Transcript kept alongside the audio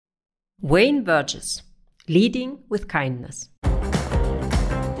Wayne Burgess, Leading with Kindness.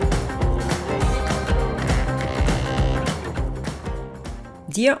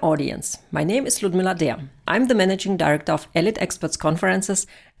 Dear audience, my name is Ludmila Der. I'm the Managing Director of Elite Experts Conferences,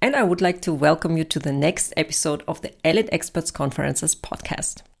 and I would like to welcome you to the next episode of the Elite Experts Conferences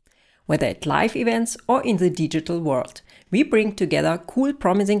podcast. Whether at live events or in the digital world, we bring together cool,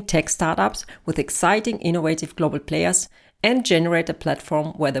 promising tech startups with exciting, innovative global players and generate a platform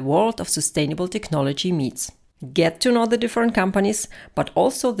where the world of sustainable technology meets. Get to know the different companies, but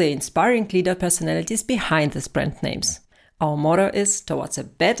also the inspiring leader personalities behind these brand names. Our motto is towards a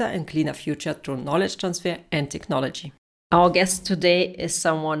better and cleaner future through knowledge transfer and technology. Our guest today is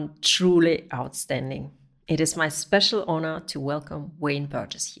someone truly outstanding. It is my special honor to welcome Wayne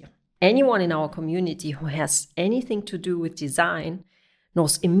Burgess here. Anyone in our community who has anything to do with design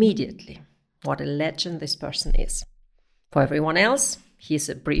knows immediately what a legend this person is. For everyone else, here's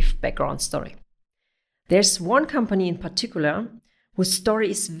a brief background story. There's one company in particular whose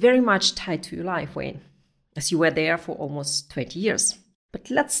story is very much tied to your life, Wayne, as you were there for almost 20 years. But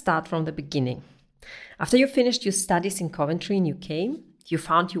let's start from the beginning. After you finished your studies in Coventry in UK, you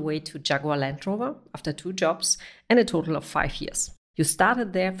found your way to Jaguar Land Rover after 2 jobs and a total of 5 years. You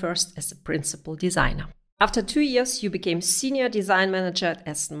started there first as a principal designer. After 2 years, you became senior design manager at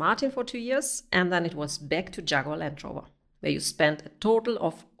Aston Martin for 2 years, and then it was back to Jaguar Land Rover, where you spent a total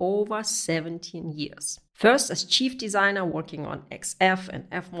of over 17 years. First as chief designer working on XF and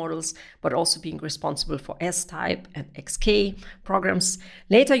F models, but also being responsible for S-Type and XK programs.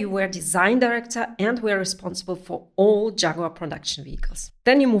 Later you were design director and were responsible for all Jaguar production vehicles.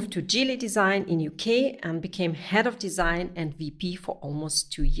 Then you moved to Geely Design in UK and became head of design and VP for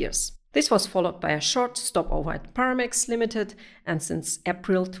almost 2 years. This was followed by a short stopover at Paramex Limited, and since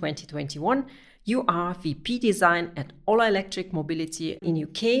April 2021, you are VP Design at Ola Electric Mobility in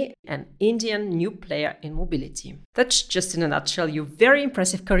UK, an Indian new player in mobility. That's just in a nutshell your very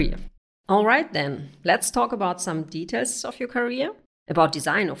impressive career. All right then, let's talk about some details of your career. About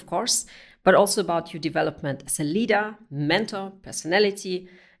design, of course, but also about your development as a leader, mentor, personality.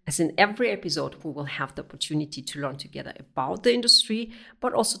 As in every episode, we will have the opportunity to learn together about the industry,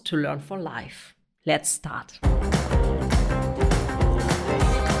 but also to learn for life. Let's start.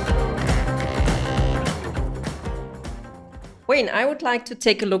 Wayne, I would like to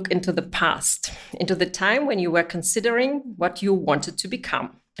take a look into the past, into the time when you were considering what you wanted to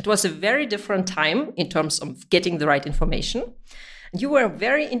become. It was a very different time in terms of getting the right information. You were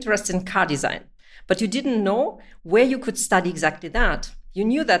very interested in car design, but you didn't know where you could study exactly that. You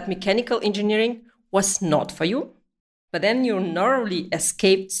knew that mechanical engineering was not for you, but then you narrowly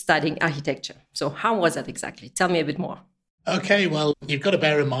escaped studying architecture. So how was that exactly? Tell me a bit more. Okay, well, you've got to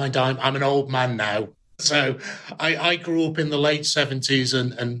bear in mind I'm an old man now. So I grew up in the late 70s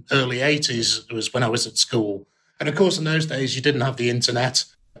and early 80s. It was when I was at school. And of course, in those days, you didn't have the internet.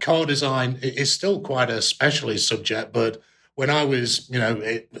 Car design is still quite a specialist subject. But when I was,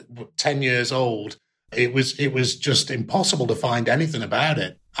 10 years old, it was just impossible to find anything about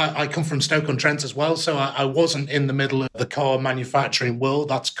it. I come from Stoke-on-Trent as well, so I wasn't in the middle of the car manufacturing world.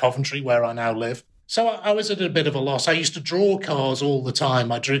 That's Coventry, where I now live. So I was at a bit of a loss. I used to draw cars all the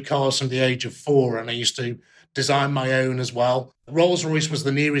time. I drew cars from the age of 4, and I used to design my own as well. Rolls-Royce was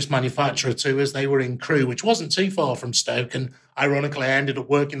the nearest manufacturer to us. They were in Crewe, which wasn't too far from Stoke. And ironically, I ended up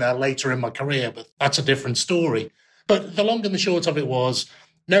working there later in my career, but that's a different story. But the long and the short of it was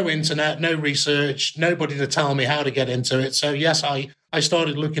no internet, no research, nobody to tell me how to get into it. So yes, I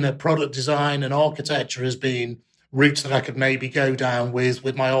started looking at product design and architecture as being routes that I could maybe go down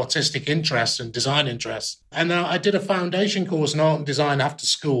with my artistic interests and design interests. And I did a foundation course in art and design after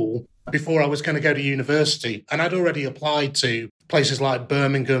school before I was going to go to university. And I'd already applied to places like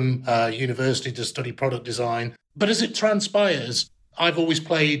Birmingham University to study product design. But as it transpires, I've always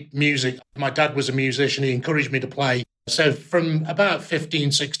played music. My dad was a musician. He encouraged me to play. So from about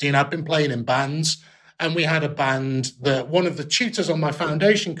 15, 16, I've been playing in bands. And we had a band that one of the tutors on my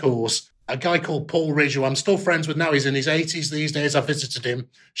foundation course, a guy called Paul Ridge, who I'm still friends with now. He's in his 80s these days. I visited him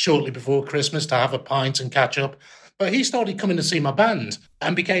shortly before Christmas to have a pint and catch up. But he started coming to see my band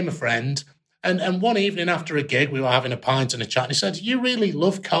and became a friend. And one evening after a gig, we were having a pint and a chat. And he said, "You really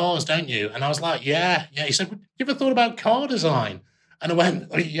love cars, don't you?" And I was like, yeah. He said, "You ever thought about car design?" And I went,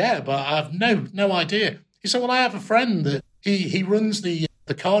 "Oh, yeah, but I have no idea." He said, "Well, I have a friend that he runs the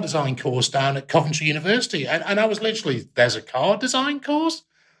car design course down at Coventry University." And I was literally, "There's a car design course?"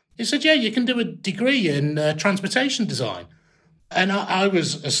 He said, "Yeah, you can do a degree in transportation design." And I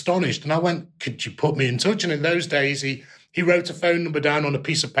was astonished. And I went, "Could you put me in touch?" And in those days, he wrote a phone number down on a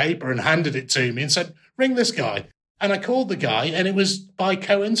piece of paper and handed it to me and said, "Ring this guy." And I called the guy, and it was by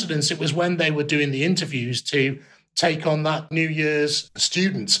coincidence. It was when they were doing the interviews to take on that New Year's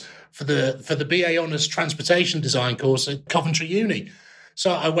students for the BA Honours Transportation Design course at Coventry Uni.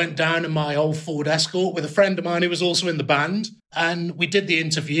 So I went down in my old Ford Escort with a friend of mine who was also in the band, and we did the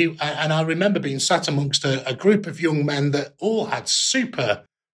interview. And I remember being sat amongst a group of young men that all had super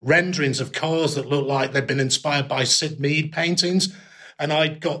renderings of cars that looked like they'd been inspired by Sid Mead paintings. And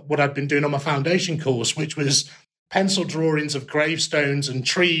I'd got what I'd been doing on my foundation course, which was pencil drawings of gravestones and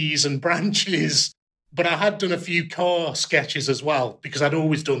trees and branches. But I had done a few car sketches as well, because I'd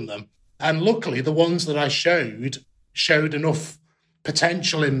always done them. And luckily, the ones that I showed enough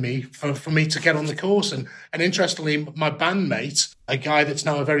potential in me for me to get on the course. And interestingly, my bandmate, a guy that's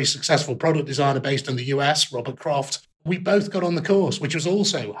now a very successful product designer based in the US, Robert Croft, we both got on the course, which was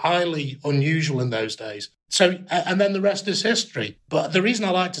also highly unusual in those days. So, and then the rest is history. But the reason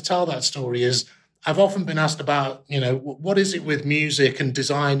I like to tell that story is I've often been asked about, what is it with music and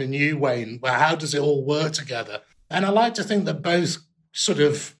design and you, Wayne? Well, how does it all work together? And I like to think that both sort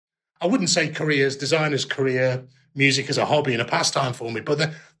of, I wouldn't say careers, designer's career, music as a hobby and a pastime for me,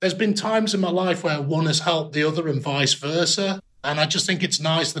 but there's been times in my life where one has helped the other and vice versa. And I just think it's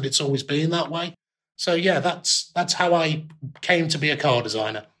nice that it's always been that way. So yeah, that's how I came to be a car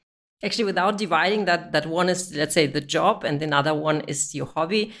designer. Actually, without dividing that one is, let's say, the job and another one is your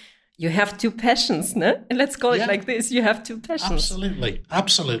hobby, you have two passions, no? And let's call it like this. You have two passions.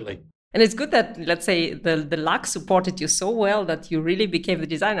 Absolutely. And it's good that, let's say, the luck supported you so well that you really became the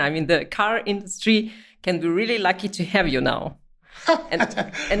designer. I mean, the car industry can be really lucky to have you now.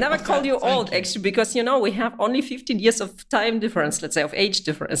 And never call you old, actually, because, we have only 15 years of time difference, let's say, of age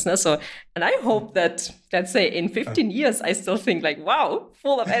difference. No? So, and I hope that, let's say, in 15 years, I still think like, wow,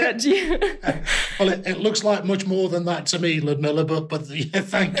 full of energy. Well, it looks like much more than that to me, Ludmilla, but yeah,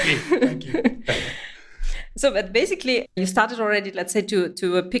 thank you. So, but basically, you started already, let's say,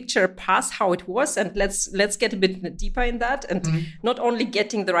 to picture past how it was, and let's get a bit deeper in that. And not only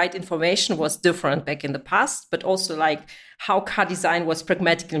getting the right information was different back in the past, but also like how car design was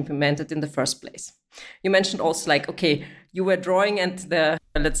pragmatically implemented in the first place. You mentioned also like, okay, you were drawing, and the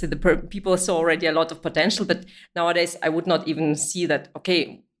people saw already a lot of potential, but nowadays I would not even see that.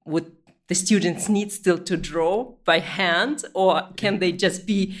 Okay, would the students need still to draw by hand, or can they just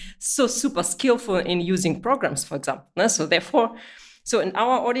be so super skillful in using programs, for example? And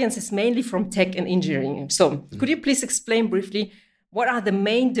our audience is mainly from tech and engineering. So could you please explain briefly what are the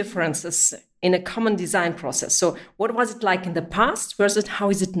main differences in a common design process? So what was it like in the past versus how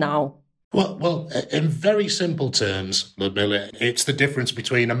is it now? Well, in very simple terms, Ludmilla, it's the difference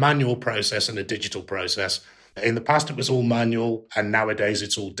between a manual process and a digital process. In the past, it was all manual, and nowadays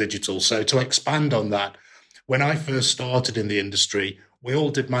it's all digital. So to expand on that, when I first started in the industry, we all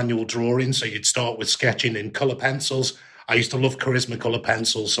did manual drawing. So you'd start with sketching in colour pencils. I used to love Charisma colour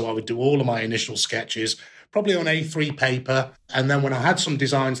pencils, so I would do all of my initial sketches, probably on A3 paper. And then when I had some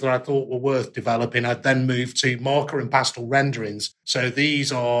designs that I thought were worth developing, I'd then move to marker and pastel renderings. So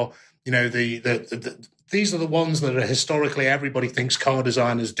these are, these are the ones that are historically everybody thinks car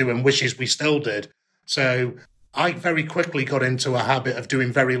designers do and wishes we still did. So I very quickly got into a habit of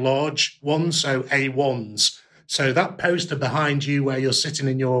doing very large ones, so A1s. So that poster behind you where you're sitting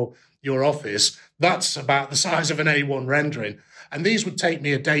in your office, that's about the size of an A1 rendering. And these would take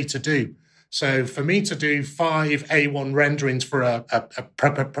me a day to do. So for me to do 5 A1 renderings for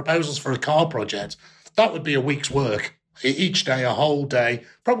proposals for a car project, that would be a week's work. Each day, a whole day,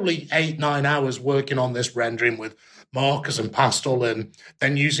 probably 8-9 hours working on this rendering with markers and pastel, and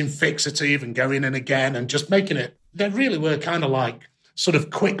then using fixative and going in again and just making it. They really were kind of like sort of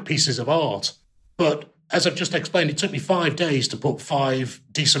quick pieces of art. But as I've just explained, it took me 5 days to put 5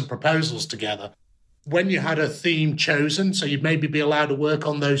 decent proposals together. When you had a theme chosen, so you'd maybe be allowed to work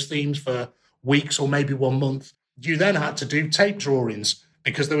on those themes for weeks or maybe 1 month, you then had to do tape drawings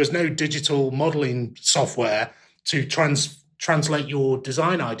because there was no digital modeling software to translate your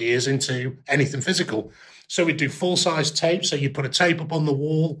design ideas into anything physical. So we'd do full-size tape. So you'd put a tape up on the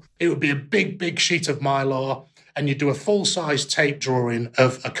wall. It would be a big, big sheet of Mylar, and you'd do a full-size tape drawing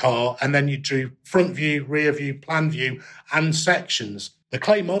of a car, and then you drew front view, rear view, plan view, and sections. The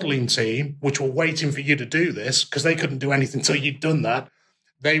clay modelling team, which were waiting for you to do this, because they couldn't do anything until you'd done that,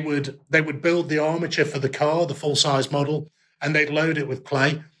 they would build the armature for the car, the full-size model, and they'd load it with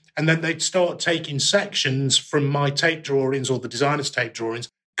clay. And then they'd start taking sections from my tape drawings or the designer's tape drawings,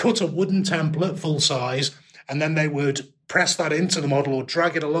 cut a wooden template full size, and then they would press that into the model or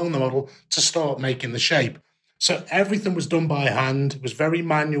drag it along the model to start making the shape. So everything was done by hand. It was very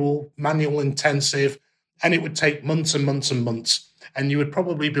manual intensive, and it would take months and months and months. And you would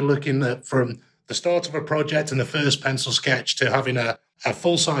probably be looking at from the start of a project and the first pencil sketch to having a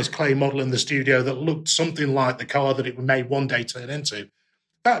full-size clay model in the studio that looked something like the car that it may one day turn into,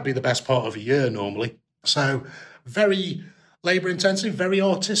 that would be the best part of a year normally. So very labour-intensive, very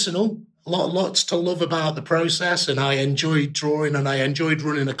artisanal, lots to love about the process, and I enjoyed drawing and I enjoyed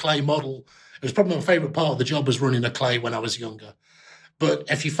running a clay model. It was probably my favourite part of the job was running a clay when I was younger. But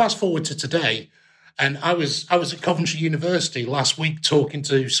if you fast forward to today, and I was at Coventry University last week talking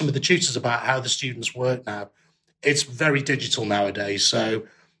to some of the tutors about how the students work now. It's very digital nowadays. So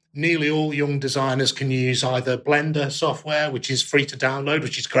nearly all young designers can use either Blender software, which is free to download,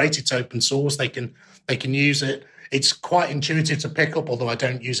 which is great. It's open source. They can use it. It's quite intuitive to pick up, although I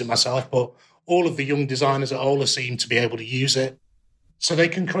don't use it myself. But all of the young designers at Ola seem to be able to use it. So they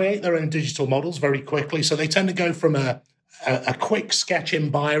can create their own digital models very quickly. So they tend to go from a quick sketch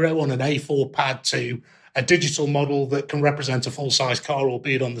in Biro on an A4 pad to a digital model that can represent a full-size car,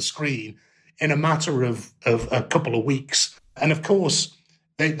 albeit on the screen, in a matter of a couple of weeks. And of course,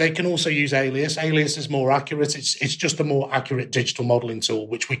 they can also use Alias. Alias is more accurate. It's just a more accurate digital modeling tool,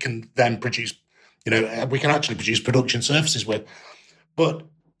 which we can then produce, we can actually produce production surfaces with. But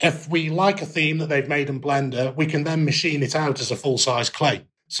if we like a theme that they've made in Blender, we can then machine it out as a full-size clay.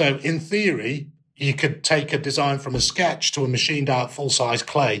 So in theory, you could take a design from a sketch to a machined out full-size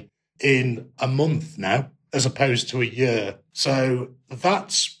clay in a month now, as opposed to a year. So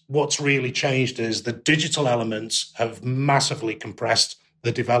that's what's really changed, is the digital elements have massively compressed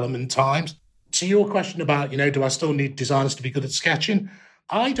the development times. To your question about, do I still need designers to be good at sketching?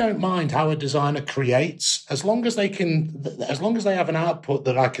 I don't mind how a designer creates, as long as they have an output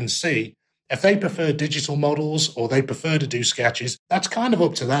that I can see. If they prefer digital models or they prefer to do sketches, that's kind of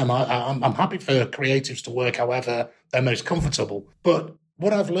up to them. I'm happy for creatives to work however they're most comfortable. But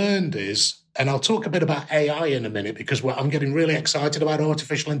what I've learned is, and I'll talk a bit about AI in a minute because I'm getting really excited about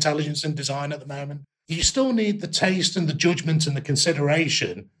artificial intelligence in design at the moment. You still need the taste and the judgment and the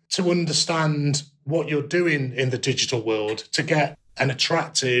consideration to understand what you're doing in the digital world to get an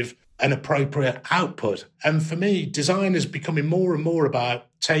attractive and appropriate output. And for me, design is becoming more and more about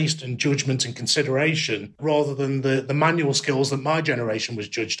taste and judgment and consideration rather than the manual skills that my generation was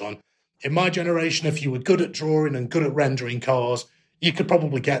judged on. In my generation, if you were good at drawing and good at rendering cars, you could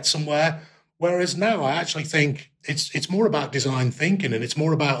probably get somewhere. Whereas now I actually think it's more about design thinking, and it's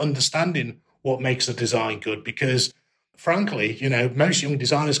more about understanding what makes a design good, because frankly, most young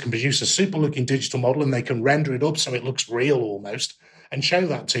designers can produce a super looking digital model and they can render it up so it looks real almost and show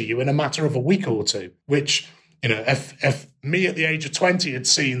that to you in a matter of a week or two, which, if me at the age of 20 had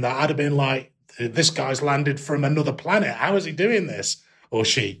seen that, I'd have been like, this guy's landed from another planet. How is he doing this? Or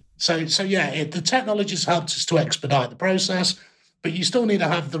she? So yeah, the technology's helped us to expedite the process, but you still need to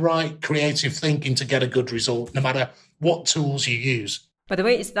have the right creative thinking to get a good result, no matter what tools you use. By the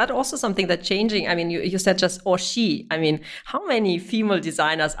way, is that also something that's changing? I mean, you said just or she. I mean, how many female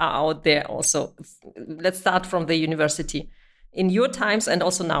designers are out there also? Let's start from the university. In your times and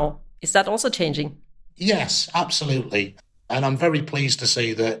also now, is that also changing? Yes, absolutely. And I'm very pleased to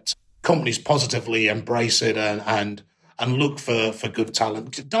see that companies positively embrace it and look for good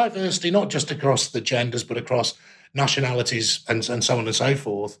talent. Diversity, not just across the genders, but across nationalities and so on and so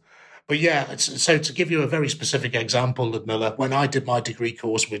forth. But yeah, so to give you a very specific example, Ludmilla, when I did my degree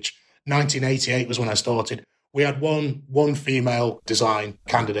course, which 1988 was when I started, we had one female design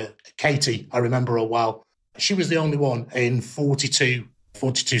candidate, Katie. I remember her well. She was the only one in 42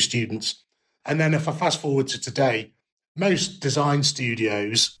 students. And then if I fast forward to today, most design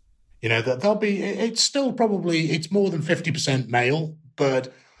studios, it's still probably, it's more than 50% male,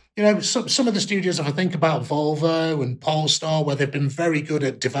 but some of the studios, if I think about Volvo and Polestar, where they've been very good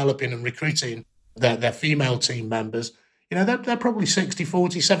at developing and recruiting their female team members, they're probably 60-40,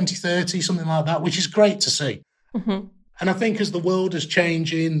 70-30, something like that, which is great to see. Mm-hmm. And I think as the world is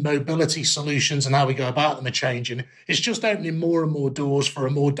changing, mobility solutions and how we go about them are changing, it's just opening more and more doors for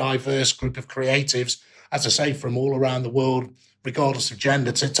a more diverse group of creatives, as I say, from all around the world, regardless of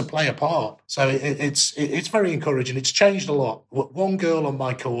gender, to play a part. So it's very encouraging. It's changed a lot. One girl on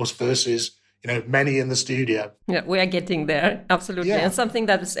my course versus, many in the studio. Yeah, we are getting there. Absolutely. Yeah. And something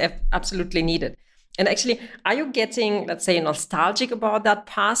that is absolutely needed. And actually, are you getting, let's say, nostalgic about that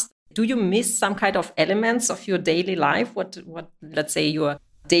past? Do you miss some kind of elements of your daily life? What let's say, your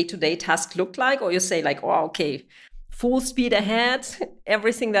day-to-day task look like? Or you say like, oh, okay, full speed ahead,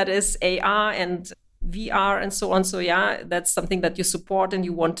 everything that is AR and VR and so on. So yeah, that's something that you support and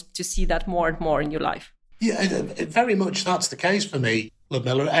you want to see that more and more in your life. Yeah, very much that's the case for me,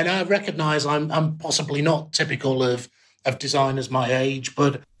 Ludmilla. And I recognise I'm possibly not typical of designers my age,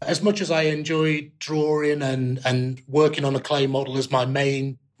 but as much as I enjoy drawing and working on a clay model as my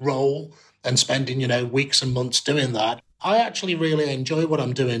main role, and spending, weeks and months doing that. I actually really enjoy what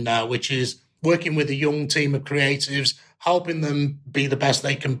I'm doing now, which is working with a young team of creatives, helping them be the best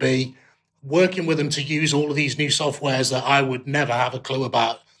they can be, working with them to use all of these new softwares that I would never have a clue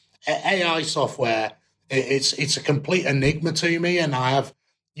about. AI software, it's a complete enigma to me, and I have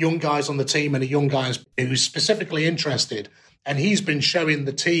young guys on the team and a young guy who's specifically interested, and he's been showing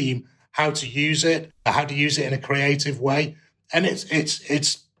the team how to use it in a creative way, and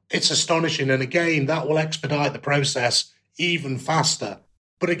it's astonishing. And again, that will expedite the process even faster.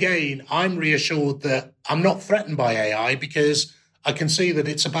 But again, I'm reassured that I'm not threatened by AI because I can see that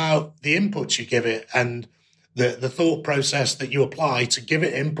it's about the inputs you give it and the thought process that you apply to give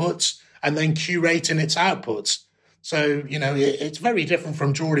it inputs and then curating its outputs. So, it's very different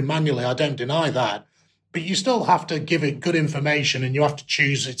from drawing manually. I don't deny that. But you still have to give it good information and you have to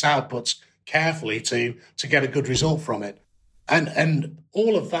choose its outputs carefully to get a good result from it. And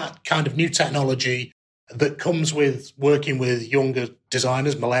all of that kind of new technology that comes with working with younger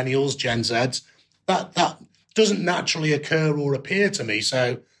designers, millennials, Gen Zs, that doesn't naturally occur or appear to me.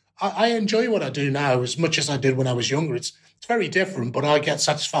 So I enjoy what I do now as much as I did when I was younger. It's very different, but I get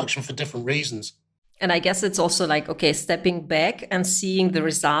satisfaction for different reasons. And I guess it's also like, okay, stepping back and seeing the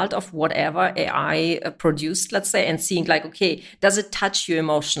result of whatever AI produced, let's say, and seeing like, okay, does it touch you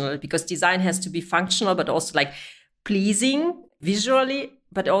emotionally? Because design has to be functional, but also like pleasing visually,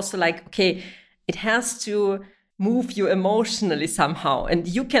 but also like, okay, it has to move you emotionally somehow. And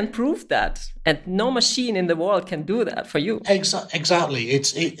you can prove that. And no machine in the world can do that for you. Exactly.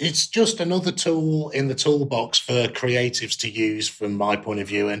 It's just another tool in the toolbox for creatives to use from my point of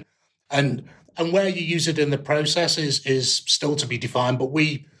view. And where you use it in the process is still to be defined, but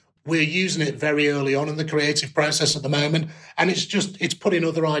we're using it very early on in the creative process at the moment. And it's putting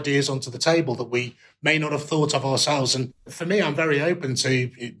other ideas onto the table that we may not have thought of ourselves. And for me, I'm very open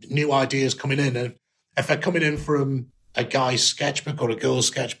to new ideas coming in. And if they're coming in from a guy's sketchbook or a girl's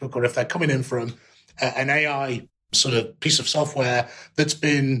sketchbook, or if they're coming in from an AI sort of piece of software that's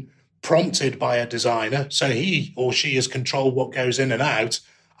been prompted by a designer, so he or she has controlled what goes in and out,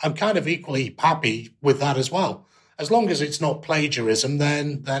 I'm kind of equally happy with that as well. As long as it's not plagiarism,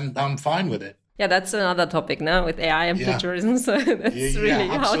 then I'm fine with it. Yeah, that's another topic now with AI and plagiarism. So that's really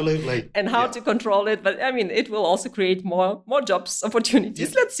absolutely. how to control it. But I mean, it will also create more jobs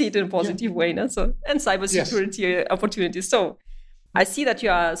opportunities. Yeah. Let's see it in a positive way. No? So, and cybersecurity opportunities. So I see that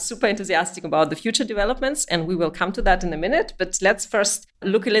you are super enthusiastic about the future developments, and we will come to that in a minute. But let's first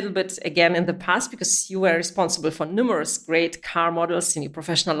look a little bit again in the past, because you were responsible for numerous great car models in your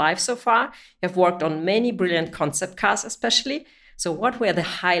professional life so far. You have worked on many brilliant concept cars, especially. So what were the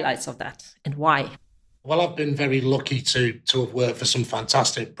highlights of that and why? Well, I've been very lucky to have worked for some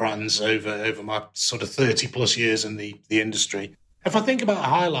fantastic brands over my sort of 30 plus years in the industry. If I think about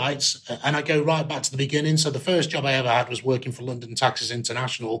highlights, and I go right back to the beginning, so the first job I ever had was working for London Taxis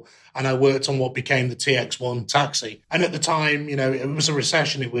International, and I worked on what became the TX1 taxi. And at the time, it was a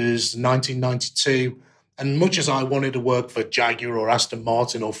recession. It was 1992. And much as I wanted to work for Jaguar or Aston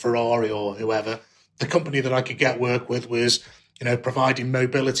Martin or Ferrari or whoever, the company that I could get work with was providing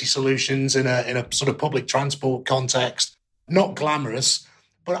mobility solutions in a sort of public transport context. Not glamorous,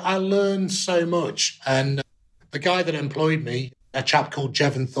 but I learned so much. And the guy that employed me, a chap called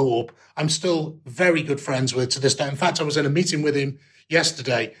Jevon Thorpe, I'm still very good friends with to this day. In fact, I was in a meeting with him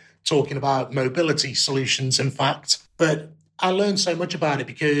yesterday talking about mobility solutions, in fact. But I learned so much about it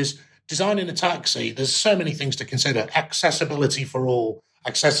because designing a taxi, there's so many things to consider. Accessibility for all,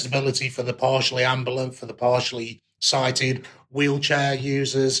 accessibility for the partially ambulant, for the partially sighted, wheelchair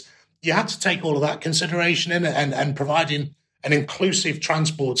users. You had to take all of that consideration in and providing an inclusive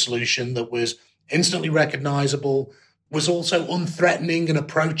transport solution that was instantly recognizable, was also unthreatening and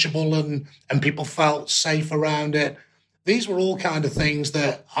approachable, and people felt safe around it. These were all kind of things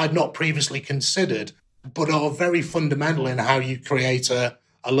that I'd not previously considered, but are very fundamental in how you create a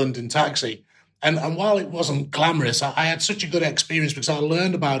London taxi. And while it wasn't glamorous, I had such a good experience because I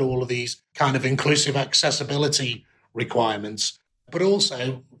learned about all of these kind of inclusive accessibility requirements. But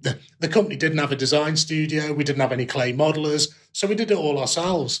also, the company didn't have a design studio. We didn't have any clay modelers. So we did it all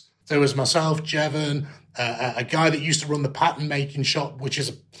ourselves. There was myself, Jevon, a guy that used to run the pattern making shop,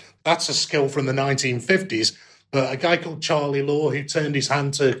 that's a skill from the 1950s. But a guy called Charlie Law, who turned his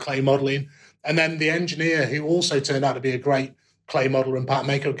hand to clay modeling. And then the engineer, who also turned out to be a great clay modeler and pattern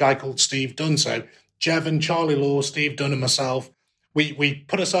maker, a guy called Steve Dunn. So Jevon, Charlie Law, Steve Dunn and myself, we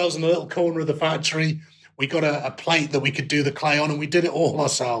put ourselves in a little corner of the factory. We got a plate that we could do the clay on, and we did it all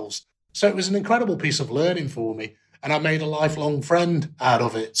ourselves. So it was an incredible piece of learning for me, and I made a lifelong friend out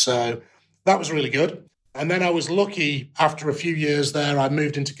of it. So that was really good. And then I was lucky, after a few years there, I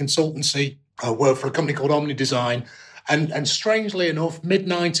moved into consultancy. I worked for a company called Omni Design. And strangely enough,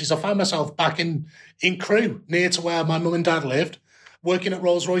 mid-90s, I found myself back in Crewe, near to where my mum and dad lived, working at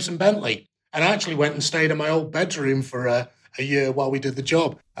Rolls-Royce and Bentley. And I actually went and stayed in my old bedroom for a year while we did the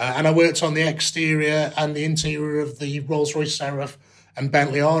job. And I worked on the exterior and the interior of the Rolls-Royce Seraph and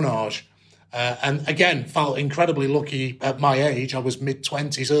Bentley Arnage. And again, felt incredibly lucky at my age. I was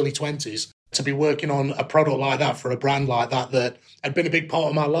mid-20s, early 20s, to be working on a product like that for a brand like that had been a big part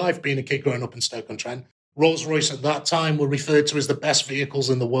of my life, being a kid growing up in Stoke-on-Trent. Rolls-Royce at that time were referred to as the best vehicles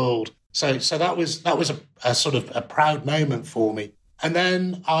in the world. So that was a sort of a proud moment for me. And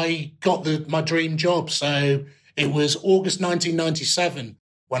then I got my dream job. So it was August 1997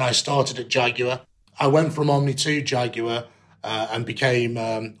 when I started at Jaguar. I went from Omni to Jaguar and became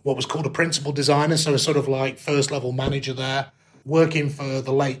what was called a principal designer, so a sort of like first-level manager there, working for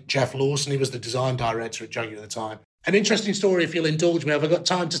the late Jeff Lawson. He was the design director at Jaguar at the time. An interesting story, if you'll indulge me. Have I got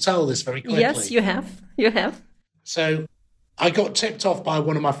time to tell this very quickly? Yes, you have. You have. So I got tipped off by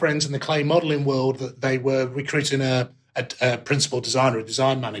one of my friends in the clay modelling world that they were recruiting a principal designer, a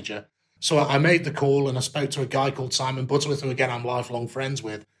design manager. So I made the call and I spoke to a guy called Simon Butterworth, who, again, I'm lifelong friends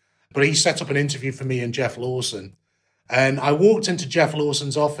with. But he set up an interview for me and Jeff Lawson. And I walked into Jeff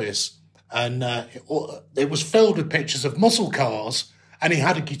Lawson's office and it was filled with pictures of muscle cars, and he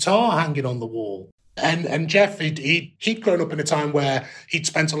had a guitar hanging on the wall. And Jeff, he'd grown up in a time where he'd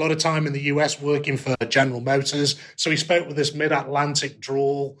spent a lot of time in the US working for General Motors. So he spoke with this mid-Atlantic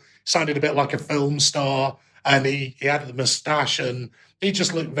drawl, sounded a bit like a film star, and he had the moustache, and he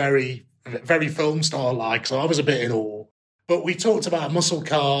just looked very, very film star-like. So I was a bit in awe. But we talked about muscle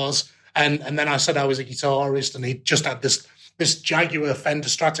cars, and then I said I was a guitarist, and he just had this Jaguar Fender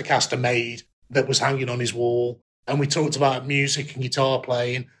Stratocaster made that was hanging on his wall. And we talked about music and guitar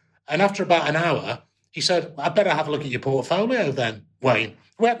playing. And after about an hour, he said, I better have a look at your portfolio then, Wayne.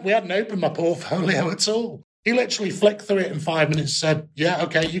 We hadn't opened my portfolio at all. He literally flicked through it in 5 minutes and said, yeah,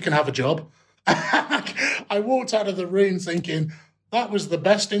 okay, you can have a job. I walked out of the room thinking, that was the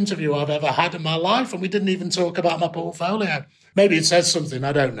best interview I've ever had in my life, and we didn't even talk about my portfolio. Maybe it says something.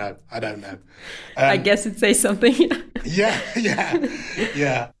 I don't know. I guess it says something.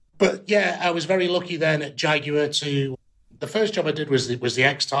 Yeah. But yeah, I was very lucky then at Jaguar to... The first job I did was the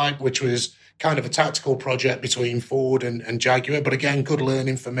X-Type, which was kind of a tactical project between Ford and Jaguar, but again, good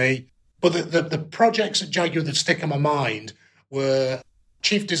learning for me. But the projects at Jaguar that stick in my mind were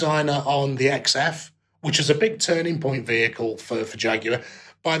chief designer on the XF, which was a big turning point vehicle for Jaguar.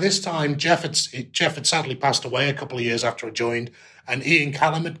 By this time, Jeff had sadly passed away a couple of years after I joined, and Ian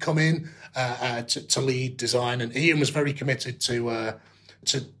Callum had come in to lead design, and Ian was very committed to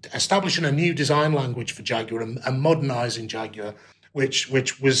establishing a new design language for Jaguar and modernising Jaguar, which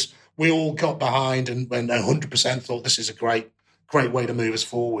was we all got behind and 100% thought this is a great way to move us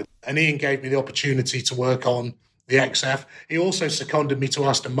forward. And Ian gave me the opportunity to work on the XF. He also seconded me to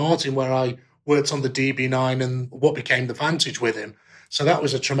Aston Martin, where I worked on the DB9 and what became the Vantage with him. So that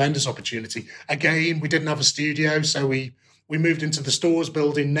was a tremendous opportunity. Again, we didn't have a studio, so we moved into the stores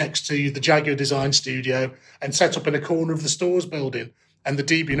building next to the Jaguar Design Studio and set up in a corner of the stores building. And the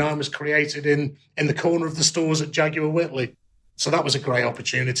DB9 was created in the corner of the stores at Jaguar Whitley. So that was a great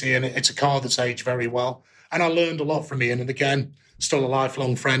opportunity, and it's a car that's aged very well. And I learned a lot from Ian, and again, still a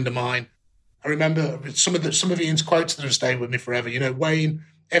lifelong friend of mine. I remember some of Ian's quotes that have stayed with me forever. You know, Wayne,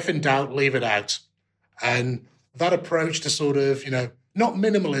 if in doubt, leave it out. And that approach to sort of, not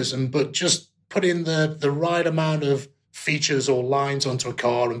minimalism, but just putting the right amount of features or lines onto a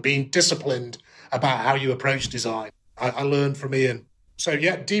car and being disciplined about how you approach design. I learned from Ian. So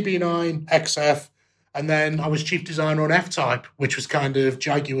yeah, DB9, XF, and then I was chief designer on F-Type, which was kind of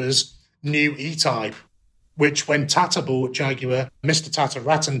Jaguar's new E-Type, which when Tata bought Jaguar, Mr. Tata,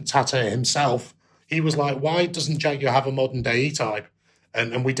 Ratan Tata himself, he was like, why doesn't Jaguar have a modern day E-Type?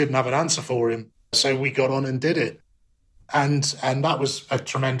 And we didn't have an answer for him. So we got on and did it. And that was a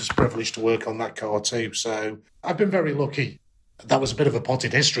tremendous privilege to work on that car too. So I've been very lucky. That was a bit of a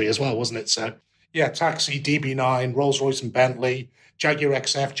potted history as well, wasn't it? So yeah, Taxi, DB9, Rolls-Royce and Bentley, Jaguar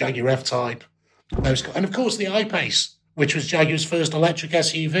XF, Jaguar F-Type. And of course the I-Pace, which was Jaguar's first electric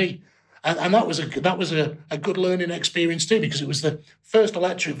SUV. And that was a good learning experience too, because it was the first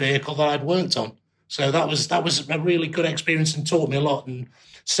electric vehicle that I'd worked on. So that was a really good experience and taught me a lot. And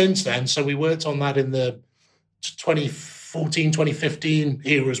since then, so we worked on that in the 2014, 2015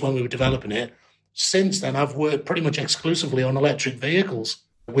 eras when we were developing it. Since then, I've worked pretty much exclusively on electric vehicles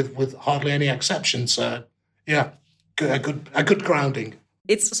with hardly any exceptions. So yeah, a good grounding.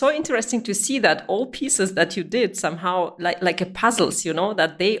 It's so interesting to see that all pieces that you did somehow like a puzzles,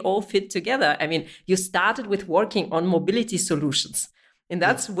 that they all fit together. I mean, you started with working on mobility solutions. And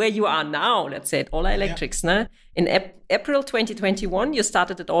that's where you are now, let's say, at Ola Electrics. Yeah. In April 2021, you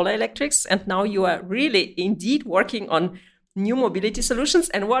started at Ola Electrics, and now you are really indeed working on new mobility solutions.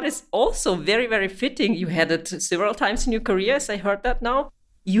 And what is also very, very fitting, you had it several times in your career, as I heard that now,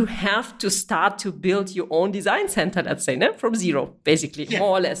 you have to start to build your own design center, let's say, from zero, basically,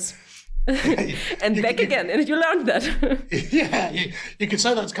 more or less. And and you learned that. You could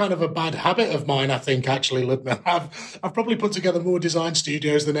say that's kind of a bad habit of mine, I think, actually, Ludmila. I've probably put together more design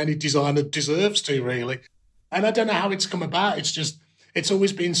studios than any designer deserves to, really. And I don't know how it's come about. It's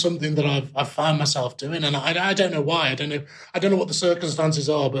always been something that I've found myself doing, and I don't know why. I don't know what the circumstances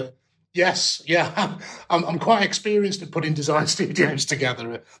are, but yes, I'm quite experienced at putting design studios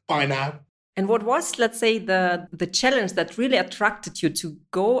together by now. And what was, let's say, the challenge that really attracted you to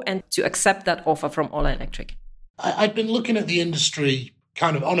go and to accept that offer from Ola Electric? I'd been looking at the industry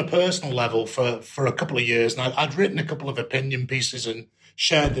kind of on a personal level for a couple of years, and I'd written a couple of opinion pieces and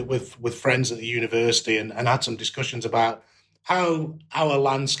shared it with friends at the university and had some discussions about how our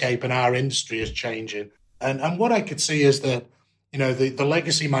landscape and our industry is changing. And what I could see is that, the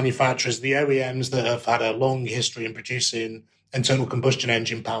legacy manufacturers, the OEMs that have had a long history in producing internal combustion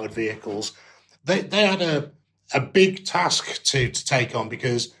engine powered vehicles, they had a big task to take on,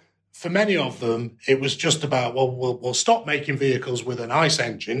 because for many of them, it was just about, well, we'll stop making vehicles with an ICE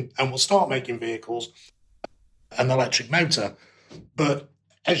engine and we'll start making vehicles an electric motor. But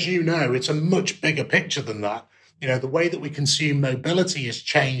as you know, it's a much bigger picture than that. The way that we consume mobility has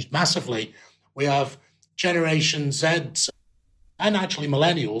changed massively. We have Generation Z and actually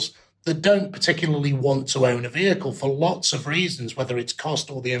millennials that don't particularly want to own a vehicle for lots of reasons, whether it's cost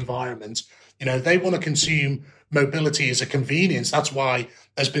or the environment. They want to consume mobility as a convenience. That's why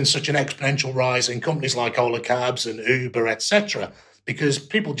there's been such an exponential rise in companies like Ola Cabs and Uber, etc., because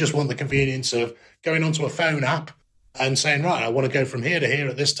people just want the convenience of going onto a phone app and saying, right, I want to go from here to here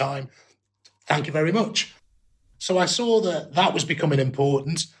at this time. Thank you very much. So I saw that was becoming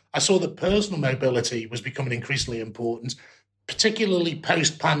important. I saw that personal mobility was becoming increasingly important, particularly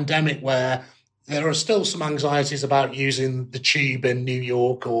post-pandemic, where there are still some anxieties about using the tube in New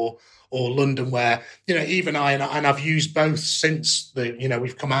York or London, where, even and I've used both since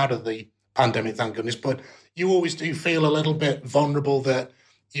we've come out of the pandemic, thank goodness, but you always do feel a little bit vulnerable that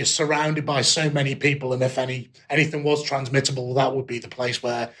you're surrounded by so many people, and if anything was transmittable, that would be the place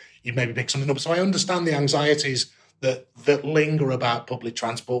where you'd maybe pick something up. So I understand the anxieties that linger about public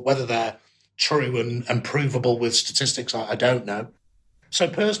transport, whether they're true and provable with statistics, I don't know. So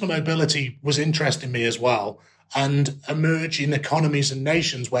personal mobility was interesting me as well, and emerging economies and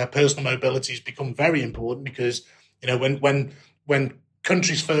nations where personal mobility has become very important, because when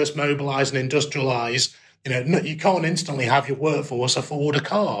countries first mobilize and industrialize, you can't instantly have your workforce afford a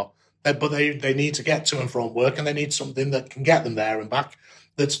car, but they need to get to and from work, and they need something that can get them there and back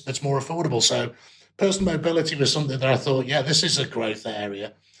that's more affordable. So personal mobility was something that I thought, this is a growth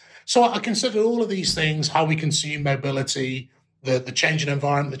area. So I considered all of these things, how we consume mobility, the changing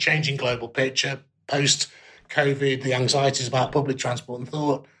environment, the changing global picture, post-COVID, the anxieties about public transport, and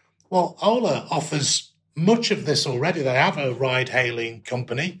thought, well, Ola offers much of this already. They have a ride-hailing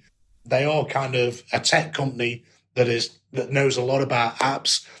company. They are kind of a tech company that knows a lot about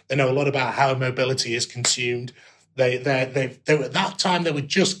apps. They know a lot about how mobility is consumed. They at that time, they were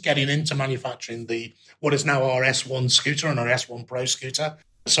just getting into manufacturing what is now our S1 scooter and our S1 Pro scooter.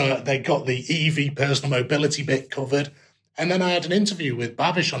 So they got the EV personal mobility bit covered. And then I had an interview with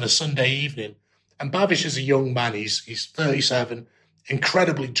Bhavish on a Sunday evening. And Bhavish is a young man. He's 37,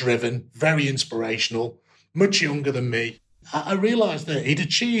 incredibly driven, very inspirational, much younger than me. I realized that he'd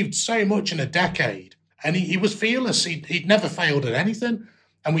achieved so much in a decade, and he was fearless. He'd never failed at anything.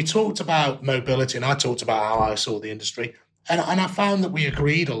 And we talked about mobility, and I talked about how I saw the industry. And I found that we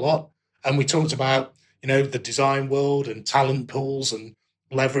agreed a lot. And we talked about, the design world and talent pools and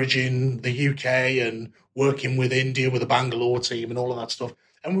leveraging the UK and working with India with the Bangalore team and all of that stuff.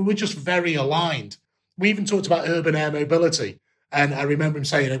 And we were just very aligned. We even talked about urban air mobility. And I remember him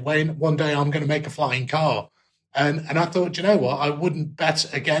saying, Wayne, one day I'm going to make a flying car. And I thought, you know what, I wouldn't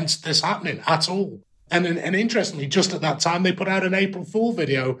bet against this happening at all. And interestingly, just at that time, they put out an April Fool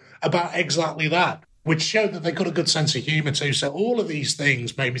video about exactly that, which showed that they got a good sense of humor too. So all of these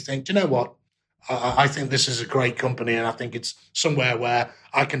things made me think, you know what, I think this is a great company, and I think it's somewhere where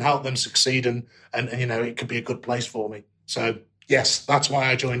I can help them succeed, and it could be a good place for me. So yes, that's why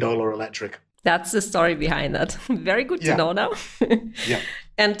I joined Ola Electric. That's the story behind that. Very good to know now. Yeah.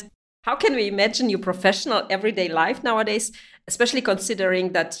 And how can we imagine your professional everyday life nowadays? especially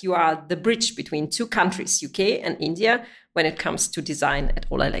considering that you are the bridge between two countries, UK and India, when it comes to design at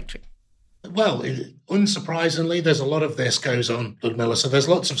Ola Electric? Well, unsurprisingly, there's a lot of this goes on, Ludmilla. So there's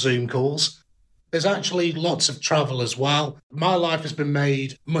lots of Zoom calls. There's actually lots of travel as well. My life has been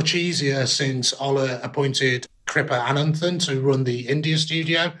made much easier since Ola appointed Kripa Ananthan to run the India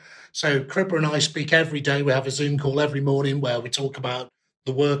studio. So Kripa and I speak every day. We have a Zoom call every morning where we talk about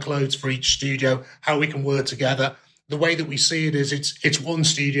the workloads for each studio, how we can work together. The way that we see it is it's one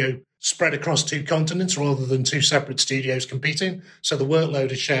studio spread across two continents rather than two separate studios competing. So the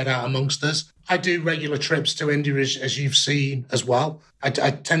workload is shared out amongst us. I do regular trips to India, as you've seen as well. I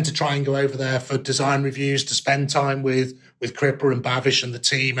tend to try and go over there for design reviews to spend time with Kripa and Bhavish and the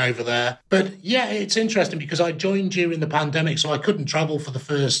team over there. But yeah, it's interesting because I joined during the pandemic, so I couldn't travel for the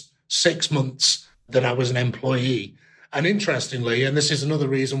first 6 months that I was an employee. And interestingly, and this is another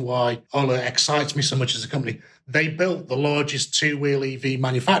reason why Ola excites me so much as a company, they built the largest two-wheel EV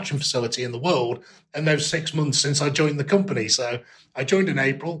manufacturing facility in the world in those 6 months since I joined the company. So I joined in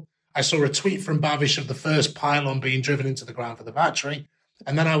April. I saw a tweet from Bhavish of the first pylon being driven into the ground for the battery.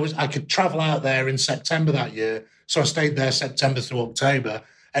 And then I could travel out there in September that year. So I stayed there September through October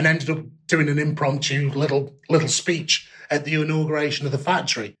and ended up doing an impromptu little speech at the inauguration of the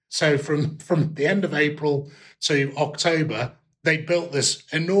factory. So from the end of April to October, they built this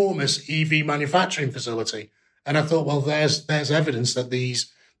enormous EV manufacturing facility. And I thought, well, there's evidence that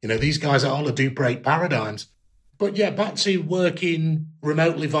these guys at Ola do break paradigms. But yeah, back to working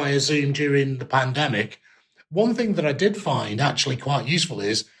remotely via Zoom during the pandemic. One thing that I did find actually quite useful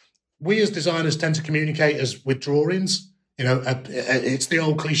is we as designers tend to communicate with drawings. It's the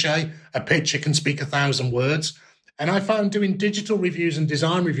old cliche, a picture can speak 1,000 words. And I found doing digital reviews and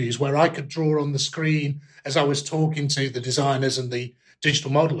design reviews where I could draw on the screen as I was talking to the designers and the digital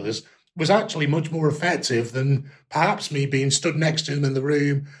modelers was actually much more effective than perhaps me being stood next to them in the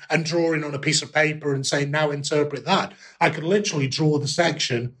room and drawing on a piece of paper and saying, now interpret that. I could literally draw the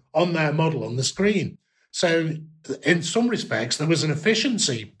section on their model on the screen. So in some respects, there was an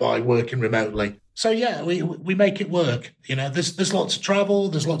efficiency by working remotely. So yeah, we make it work. There's lots of travel.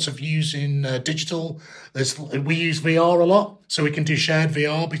 There's lots of using digital. We use VR a lot, so we can do shared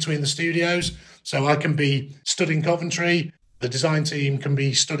VR between the studios. So I can be stood in Coventry, the design team can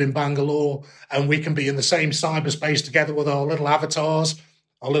be stood in Bangalore, and we can be in the same cyberspace together with our little avatars,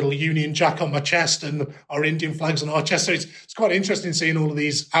 our little Union Jack on my chest and our Indian flags on our chest. So it's quite interesting seeing all of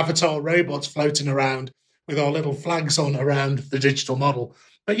these avatar robots floating around with our little flags on around the digital model.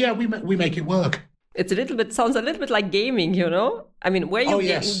 But yeah, we make it work. Sounds a little bit like gaming, I mean, were you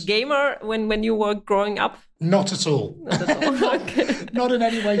a gamer when you were growing up? Not at all. Not at all. Okay. Not in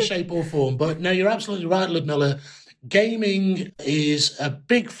any way, shape or form. But no, you're absolutely right, Ludmilla. Gaming is a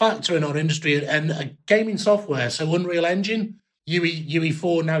big factor in our industry, and gaming software, so Unreal Engine,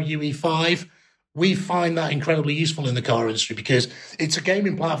 UE4, now UE5, we find that incredibly useful in the car industry because it's a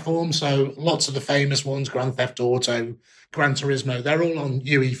gaming platform. So lots of the famous ones, Grand Theft Auto, Gran Turismo, they're all on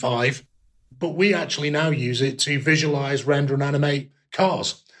UE5. But we actually now use it to visualize, render, and animate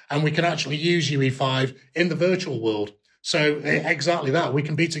cars. And we can actually use UE5 in the virtual world. So exactly that. We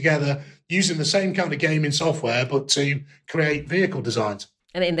can be together using the same kind of gaming software, but to create vehicle designs.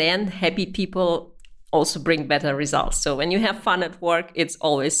 And in the end, happy people also bring better results. So when you have fun at work, it's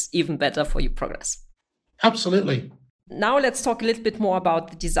always even better for your progress. Absolutely. Now let's talk a little bit more about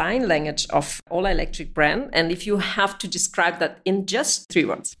the design language of Ola Electric brand. And if you have to describe that in just 3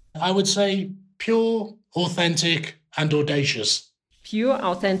 words. I would say pure, authentic, and audacious. Pure,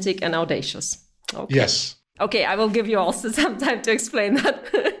 authentic, and audacious. Okay. Yes. Okay, I will give you also some time to explain that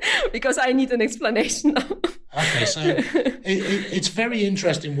because I need an explanation now. Okay, so it's very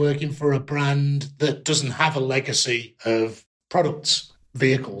interesting working for a brand that doesn't have a legacy of products,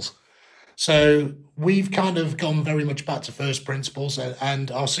 vehicles. So we've kind of gone very much back to first principles,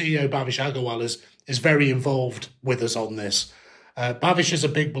 and our CEO, Bhavish Agarwal, is very involved with us on this. Bhavish is a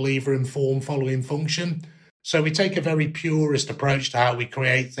big believer in form following function. So we take a very purist approach to how we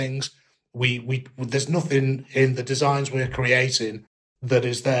create things. There's nothing in the designs we're creating that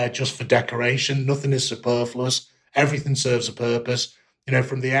is there just for decoration. Nothing is superfluous. Everything serves a purpose.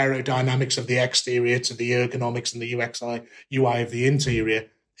 From the aerodynamics of the exterior to the ergonomics and the UI of the interior,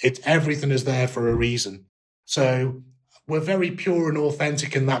 everything is there for a reason. So we're very pure and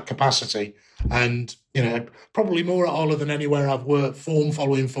authentic in that capacity. And, probably more at Ola than anywhere I've worked, form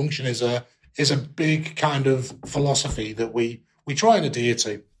following function is a big kind of philosophy that we try and adhere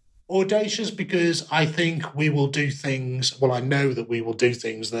to. Audacious because I think we will do things, I know that we will do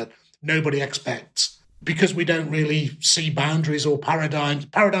things that nobody expects because we don't really see boundaries or paradigms.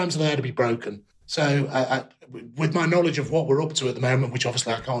 Paradigms are there to be broken. So with my knowledge of what we're up to at the moment, which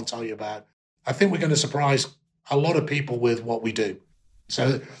obviously I can't tell you about, I think we're going to surprise a lot of people with what we do.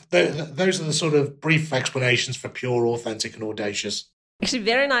 So those are the sort of brief explanations for pure, authentic, and audacious. Actually,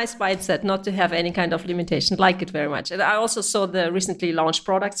 very nice mindset, not to have any kind of limitation. Like it very much. And I also saw the recently launched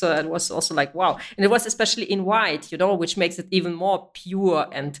product, so it was also like, wow. And it was especially in white, which makes it even more pure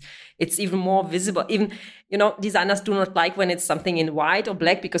and it's even more visible. Even, designers do not like when it's something in white or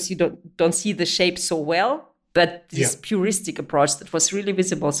black because you don't see the shape so well. But this puristic approach that was really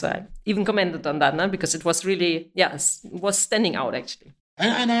visible. So I even commented on that, because it was really, it was standing out actually.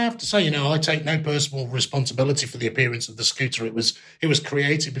 And I have to say, I take no personal responsibility for the appearance of the scooter. It was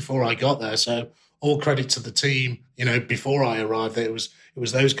created before I got there, so all credit to the team. Before I arrived, it was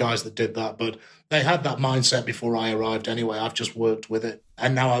those guys that did that. But they had that mindset before I arrived anyway. I've just worked with it,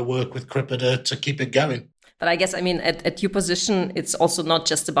 and now I work with Cripper to keep it going. But I guess, at your position, it's also not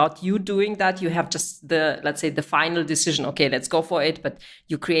just about you doing that. You have just the final decision. Okay, let's go for it. But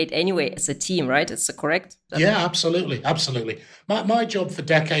you create anyway as a team, right? Is that correct? Yeah, absolutely. Absolutely. My job for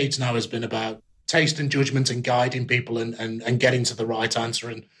decades now has been about taste and judgment and guiding people and getting to the right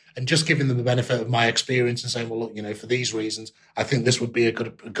answer and just giving them the benefit of my experience and saying, well, look, for these reasons, I think this would be a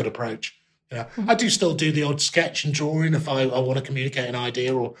good approach. I do still do the odd sketch and drawing if I want to communicate an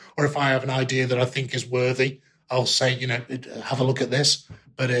idea or if I have an idea that I think is worthy, I'll say, have a look at this.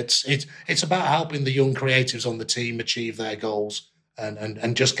 But it's about helping the young creatives on the team achieve their goals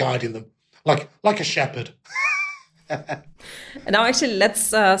and just guiding them like a shepherd. And now actually let's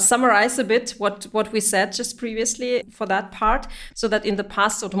summarize a bit what we said just previously for that part, so that in the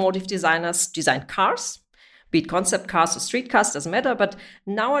past automotive designers designed cars, be it concept cars or street cars, doesn't matter. But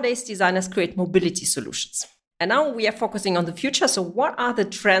nowadays, designers create mobility solutions. And now we are focusing on the future. So what are the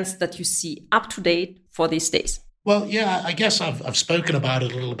trends that you see up to date for these days? Well, yeah, I guess I've spoken about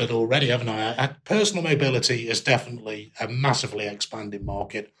it a little bit already, haven't I? Personal mobility is definitely a massively expanding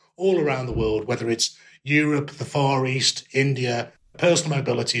market all around the world, whether it's Europe, the Far East, India. Personal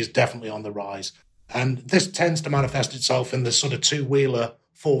mobility is definitely on the rise. And this tends to manifest itself in the sort of two-wheeler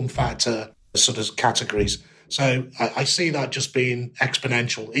form factor sort of categories. So I see that just being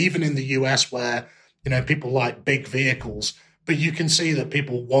exponential, even in the US where, people like big vehicles, but you can see that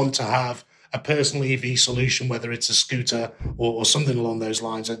people want to have a personal EV solution, whether it's a scooter or something along those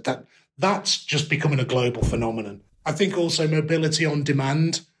lines. That's just becoming a global phenomenon. I think also mobility on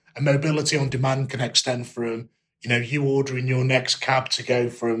demand, and mobility on demand can extend from, you ordering your next cab to go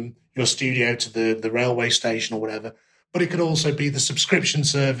from your studio to the railway station or whatever. But it could also be the subscription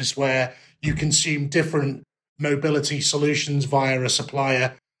service where you consume different mobility solutions via a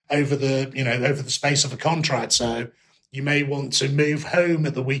supplier over the space of a contract. So you may want to move home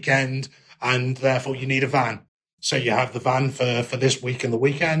at the weekend and therefore you need a van. So you have the van for this week and the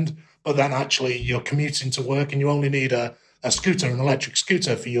weekend, but then actually you're commuting to work and you only need a scooter, an electric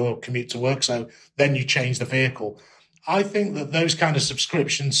scooter for your commute to work. So then you change the vehicle. I think that those kind of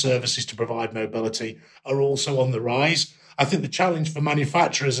subscription services to provide mobility are also on the rise. I think the challenge for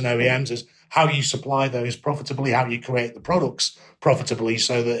manufacturers and OEMs is how you supply those profitably, how you create the products profitably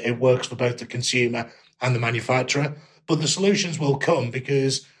so that it works for both the consumer and the manufacturer. But the solutions will come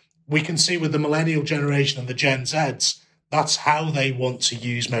because we can see with the millennial generation and the Gen Zs, that's how they want to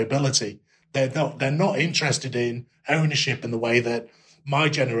use mobility. They're not interested in ownership in the way that my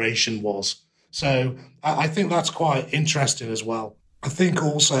generation was. So I think that's quite interesting as well. I think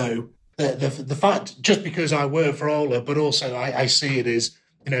also the fact, just because I work for Ola, but also I see it as,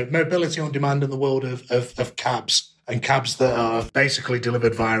 mobility on demand in the world of cabs and cabs that are basically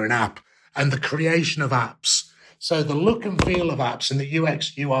delivered via an app and the creation of apps. So the look and feel of apps and the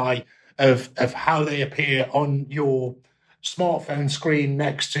UX, UI of how they appear on your smartphone screen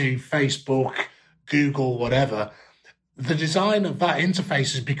next to Facebook, Google, whatever. The design of that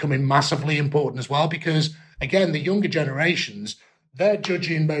interface is becoming massively important as well because, again, the younger generations, they're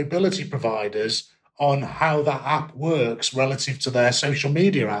judging mobility providers on how that app works relative to their social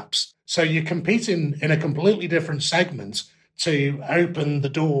media apps. So you're competing in a completely different segment to open the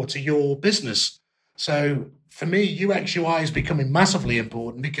door to your business. So for me, UX UI is becoming massively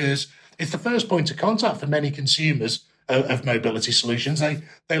important because it's the first point of contact for many consumers of mobility solutions.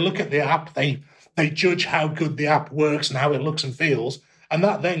 They look at the app, they judge how good the app works and how it looks and feels, and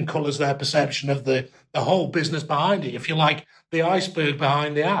that then colours their perception of the whole business behind it, if you like, the iceberg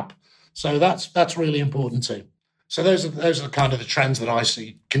behind the app. So that's really important too. So those are kind of the trends that I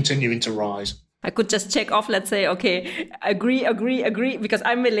see continuing to rise. I could just check off, let's say, okay, agree, because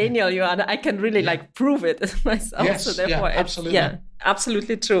I'm millennial, and I can really prove it myself. Yes, so therefore, absolutely.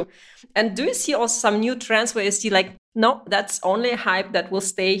 absolutely true. And do you see also some new trends where you see No, that's only a hype that will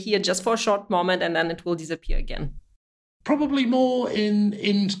stay here just for a short moment and then it will disappear again. Probably more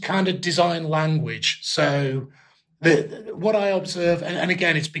in kind of design language. So what I observe, and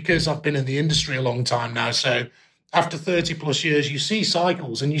again, it's because I've been in the industry a long time now. So after 30 plus years, you see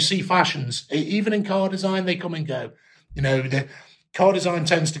cycles and you see fashions. Even in car design, they come and go. The car design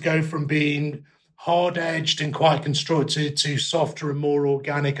tends to go from being hard-edged and quite constructed to softer and more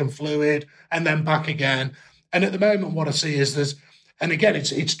organic and fluid, and then back again. And at the moment, what I see is and again,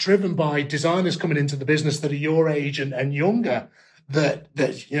 it's driven by designers coming into the business that are your age and younger, that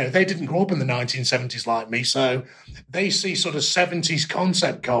they didn't grow up in the 1970s like me, so they see sort of 70s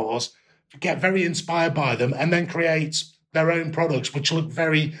concept cars, get very inspired by them, and then create their own products, which look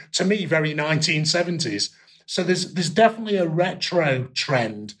very 1970s. So there's definitely a retro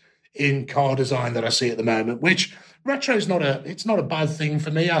trend in car design that I see at the moment, which retro is not a bad thing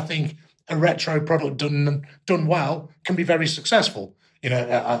for me. I think a retro product done well can be very successful.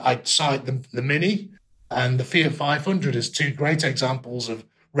 I'd cite the Mini and the Fiat 500 as two great examples of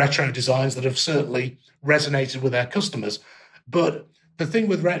retro designs that have certainly resonated with their customers. But the thing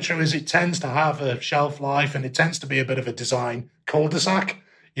with retro is it tends to have a shelf life and it tends to be a bit of a design cul-de-sac.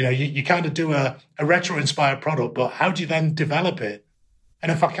 You kind of do a retro-inspired product, but how do you then develop it?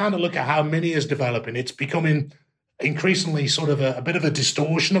 And if I kind of look at how Mini is developing, it's becoming increasingly sort of a bit of a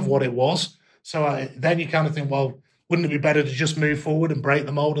distortion of what it was. So then you kind of think, well, wouldn't it be better to just move forward and break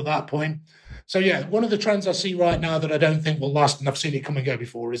the mold at that point? So yeah, one of the trends I see right now that I don't think will last, and I've seen it come and go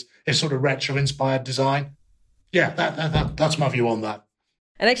before, is sort of retro-inspired design. Yeah, that's my view on that.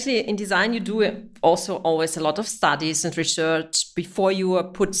 And actually, in design, you do also always a lot of studies and research before you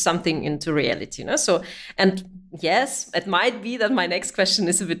put something into reality. So, and yes, it might be that my next question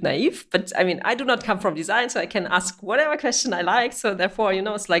is a bit naive, but I mean, I do not come from design, so I can ask whatever question I like. So therefore,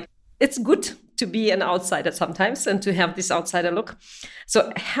 it's like, it's good to be an outsider sometimes and to have this outsider look.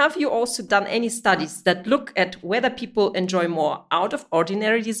 So have you also done any studies that look at whether people enjoy more out of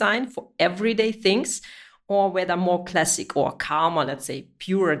ordinary design for everyday things, or whether more classic or calmer, let's say,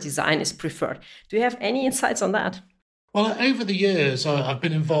 pure design is preferred? Do you have any insights on that? Well, over the years, I've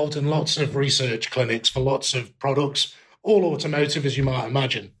been involved in lots of research clinics for lots of products, all automotive, as you might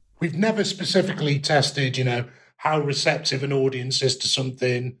imagine. We've never specifically tested, how receptive an audience is to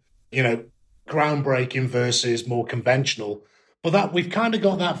something, groundbreaking versus more conventional. But that we've kind of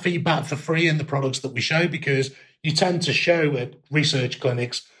got that feedback for free in the products that we show, because you tend to show at research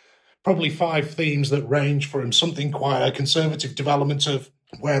clinics probably 5 themes that range from something quite a conservative development of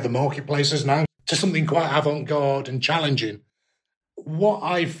where the marketplace is now to something quite avant-garde and challenging. What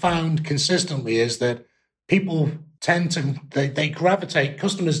I've found consistently is that people tend to,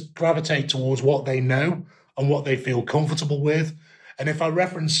 customers gravitate towards what they know and what they feel comfortable with. And if I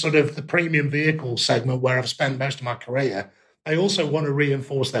reference sort of the premium vehicle segment where I've spent most of my career, they also want to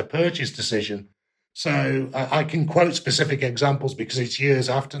reinforce their purchase decision. So I can quote specific examples because it's years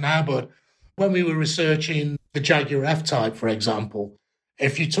after now, but when we were researching the Jaguar F-Type, for example,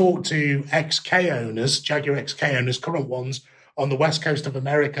 if you talk to XK owners, Jaguar XK owners, current ones on the west coast of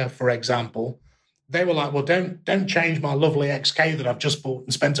America, for example, they were like, well, don't change my lovely XK that I've just bought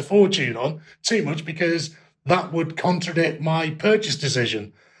and spent a fortune on too much, because that would contradict my purchase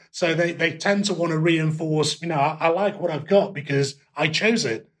decision. So they tend to want to reinforce, I like what I've got because I chose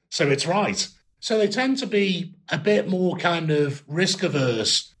it, so it's right. So they tend to be a bit more kind of risk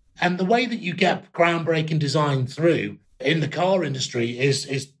averse. And the way that you get groundbreaking design through in the car industry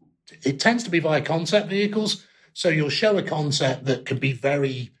is it tends to be via concept vehicles. So you'll show a concept that can be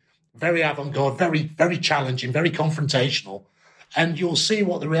very, very avant-garde, very, very challenging, very confrontational. And you'll see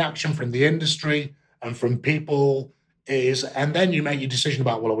what the reaction from the industry and from people is. And then you make your decision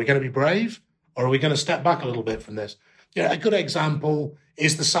about, well, are we going to be brave or are we going to step back a little bit from this? A good example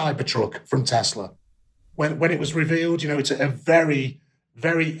is the Cybertruck from Tesla. When it was revealed, it's a very,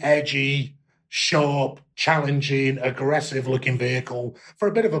 very edgy, sharp, challenging, aggressive-looking vehicle for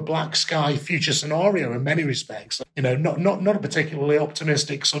a bit of a black sky future scenario in many respects. Not a particularly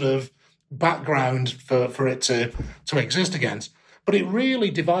optimistic sort of background for it to exist against. But it really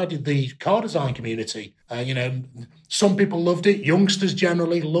divided the car design community. Some people loved it. Youngsters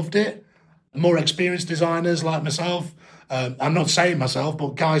generally loved it. More experienced designers like myself, I'm not saying myself,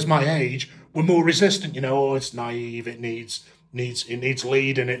 but guys my age were more resistant. It's naive. It needs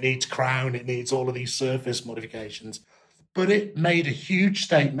lead and it needs crown. It needs all of these surface modifications. But it made a huge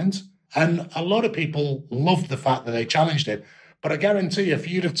statement, and a lot of people loved the fact that they challenged it. But I guarantee you, if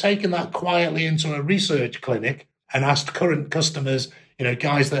you'd have taken that quietly into a research clinic and asked current customers,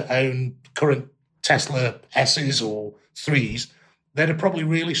 guys that own current Tesla S's or 3s, they'd have probably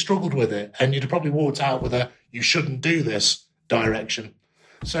really struggled with it, and you'd have probably walked out with a "you shouldn't do this" direction.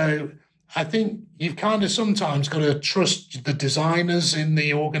 So I think you've kind of sometimes got to trust the designers in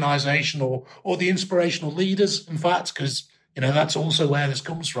the organization, or the inspirational leaders, in fact, because that's also where this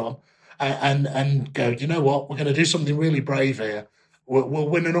comes from, and go, you know what, we're going to do something really brave here. We'll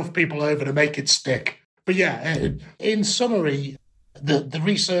win enough people over to make it stick. But yeah, in summary, the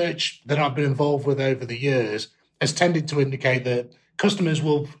research that I've been involved with over the years has tended to indicate that customers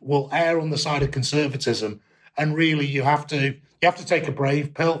will err on the side of conservatism, and really you have to take a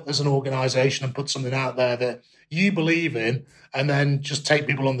brave pill as an organization and put something out there that you believe in, and then just take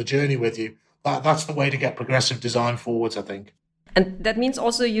people on the journey with you. That's the way to get progressive design forwards, I think. And that means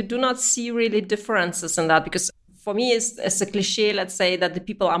also you do not see really differences in that, because for me, it's a cliche, let's say, that the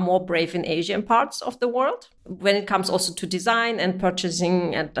people are more brave in Asian parts of the world when it comes also to design and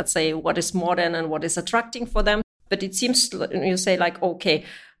purchasing, and let's say what is modern and what is attracting for them. But it seems you say like, okay,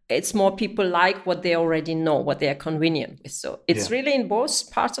 it's more people like what they already know, what they are convenient with. So it's really in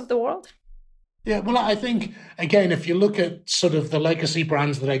both parts of the world. Yeah, well, I think, again, if you look at sort of the legacy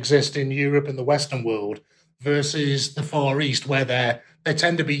brands that exist in Europe and the Western world versus the Far East, where they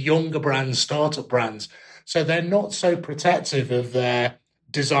tend to be younger brands, startup brands, so they're not so protective of their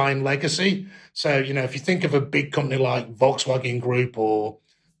design legacy. So, if you think of a big company like Volkswagen Group or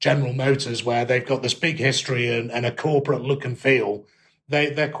General Motors, where they've got this big history and a corporate look and feel,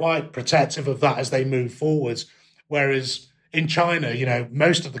 they're quite protective of that as they move forwards. Whereas in China,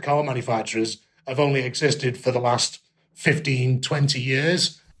 most of the car manufacturers have only existed for the last 15, 20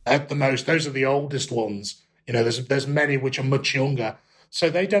 years at the most. Those are the oldest ones. There's many which are much younger. So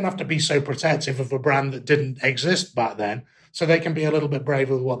they don't have to be so protective of a brand that didn't exist back then. So they can be a little bit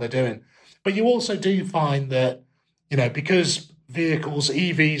braver with what they're doing. But you also do find that, because vehicles,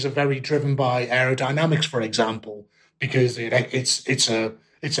 EVs, are very driven by aerodynamics, for example, because it's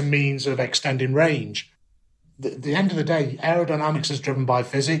a means of extending range. At the end of the day, aerodynamics is driven by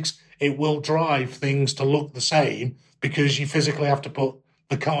physics. It will drive things to look the same because you physically have to put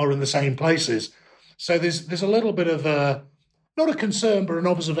the car in the same places. So there's a little bit of not a concern, but an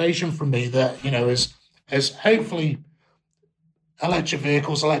observation from me that, as hopefully electric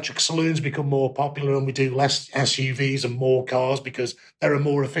vehicles, electric saloons become more popular and we do less SUVs and more cars because they're a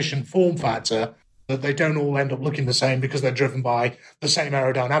more efficient form factor, that they don't all end up looking the same because they're driven by the same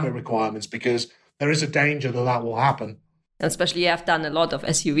aerodynamic requirements, because there is a danger that will happen. Especially you have done a lot of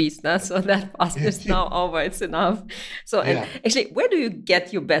SUVs now, so that part is now over, it's enough. So actually, where do you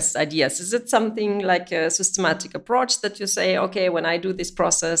get your best ideas? Is it something like a systematic approach that you say, okay, when I do this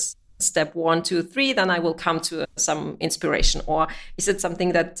process, step 1, 2, 3, then I will come to some inspiration? Or is it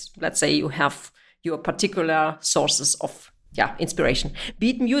something that, let's say, you have your particular sources of inspiration? Be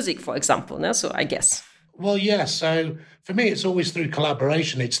it music, for example, no? So I guess. Well, yeah. So for me, it's always through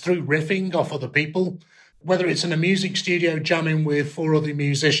collaboration. It's through riffing off other people, whether it's in a music studio jamming with 4 other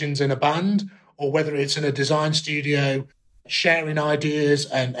musicians in a band, or whether it's in a design studio sharing ideas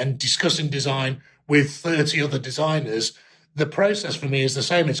and discussing design with 30 other designers. The process for me is the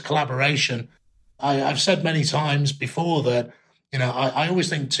same. It's collaboration. I've said many times before that, I always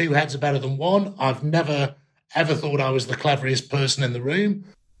think 2 heads are better than 1. I've never, ever thought I was the cleverest person in the room.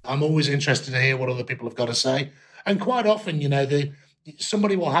 I'm always interested to hear what other people have got to say. And quite often,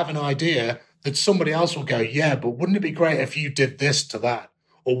 somebody will have an idea that somebody else will go, yeah, but wouldn't it be great if you did this to that?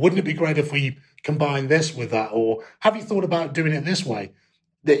 Or wouldn't it be great if we combine this with that? Or have you thought about doing it this way?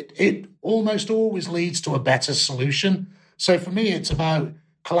 It almost always leads to a better solution. So for me, it's about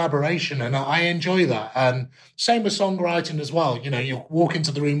collaboration, and I enjoy that. And same with songwriting as well. You walk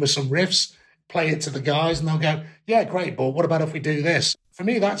into the room with some riffs, play it to the guys, and they'll go, yeah, great, but what about if we do this? For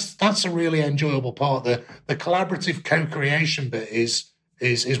me, that's a really enjoyable part. The collaborative co-creation bit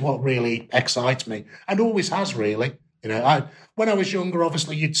is what really excites me, and always has, really. When I was younger,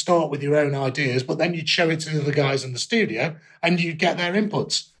 obviously you'd start with your own ideas, but then you'd show it to the guys in the studio and you'd get their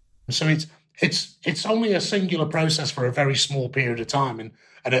inputs. So it's only a singular process for a very small period of time, and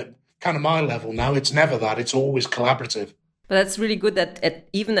at kind of my level now, it's never that. It's always collaborative. But that's really good that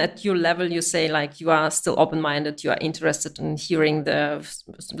even at your level, you say like you are still open-minded, you are interested in hearing the,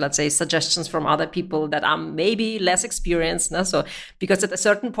 let's say, suggestions from other people that are maybe less experienced. No? So, because at a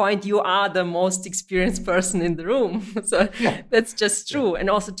certain point, you are the most experienced person in the room. So that's just true. And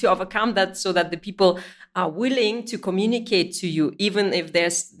also to overcome that so that the people are willing to communicate to you, even if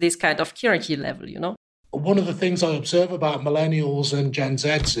there's this kind of hierarchy level, One of the things I observe about millennials and Gen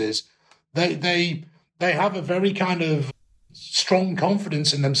Zs is they have a very kind of strong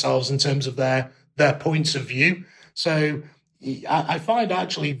confidence in themselves in terms of their points of view. So, I find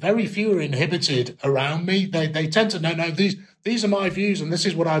actually very few are inhibited around me. They tend to know, no, these are my views and this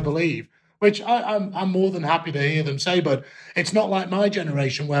is what I believe, which I'm more than happy to hear them say. But it's not like my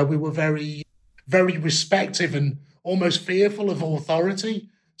generation where we were very, very respective and almost fearful of authority.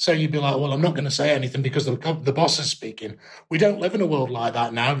 So you'd be like, well, I'm not going to say anything because the boss is speaking. We don't live in a world like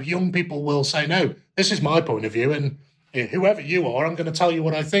that now. Young people will say, no, this is my point of view. And whoever you are, I'm going to tell you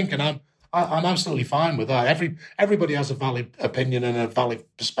what I think. And I'm absolutely fine with that. Everybody has a valid opinion and a valid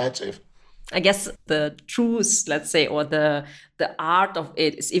perspective. I guess the truth, let's say, or the art of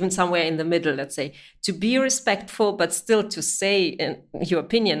it is even somewhere in the middle, let's say, to be respectful, but still to say your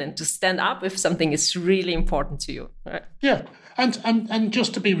opinion and to stand up if something is really important to you. Right? Yeah. And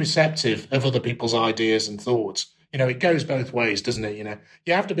just to be receptive of other people's ideas and thoughts. It goes both ways, doesn't it?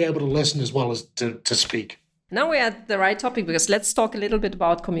 You have to be able to listen as well as to speak. Now we're at the right topic because let's talk a little bit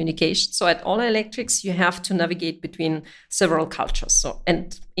about communication. So at All Electrics, you have to navigate between several cultures.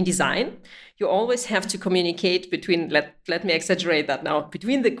 And in design, you always have to communicate between, let me exaggerate that now,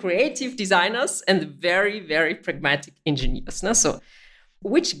 between the creative designers and the very, very pragmatic engineers. So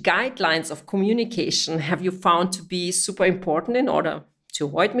which guidelines of communication have you found to be super important in order to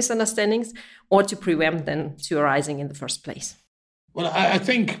avoid misunderstandings or to prevent them to arising in the first place? Well, I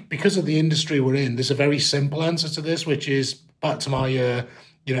think because of the industry we're in, there's a very simple answer to this, which is back to my,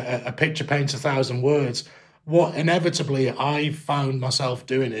 a picture paints 1,000 words. What inevitably I found myself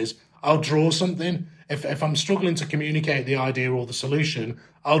doing is I'll draw something. If I'm struggling to communicate the idea or the solution,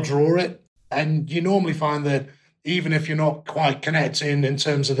 I'll draw it. And you normally find that even if you're not quite connecting in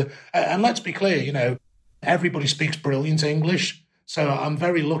terms of and let's be clear, everybody speaks brilliant English. So I'm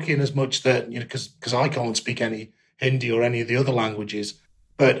very lucky in as much that, because I can't speak any Hindi or any of the other languages,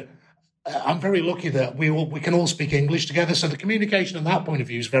 but I'm very lucky that we can all speak English together. So the communication in that point of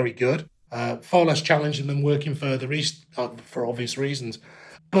view is very good, far less challenging than working further east for obvious reasons.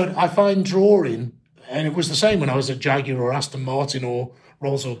 But I find drawing, and it was the same when I was at Jaguar or Aston Martin or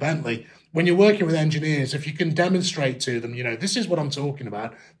Rolls or Bentley, when you're working with engineers, if you can demonstrate to them, this is what I'm talking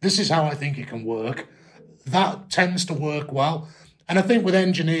about, this is how I think it can work, that tends to work well. And I think with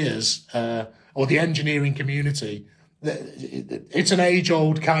engineers or the engineering community, it's an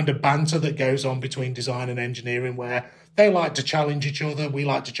age-old kind of banter that goes on between design and engineering where they like to challenge each other, we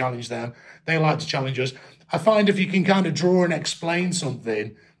like to challenge them, they like to challenge us. I find if you can kind of draw and explain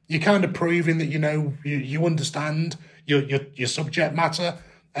something, you're kind of proving that you understand your subject matter.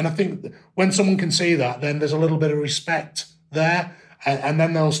 And I think when someone can see that, then there's a little bit of respect there, and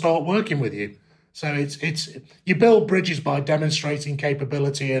then they'll start working with you. So it's you build bridges by demonstrating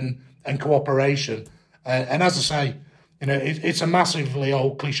capability and cooperation. And as I say, it's a massively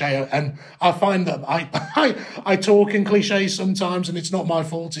old cliche, and I find that I talk in cliches sometimes, and it's not my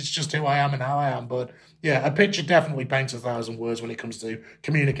fault. It's just who I am and how I am. But yeah, a picture definitely paints 1,000 words when it comes to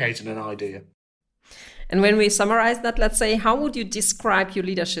communicating an idea. And when we summarize that, let's say, how would you describe your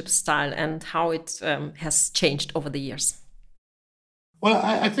leadership style and how it has changed over the years? Well,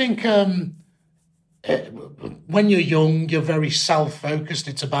 I think when you're young, you're very self-focused.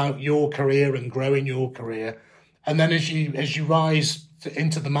 It's about your career and growing your career. And then as you rise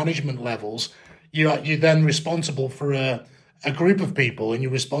into the management levels, you're then responsible for a group of people, and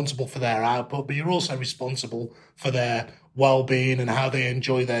you're responsible for their output, but you're also responsible for their well-being and how they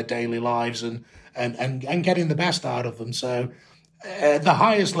enjoy their daily lives and getting the best out of them. So at the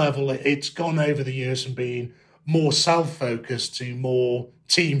highest level, it's gone over the years from being more self-focused to more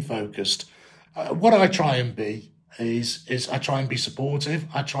team-focused. What I try and be is I try and be supportive.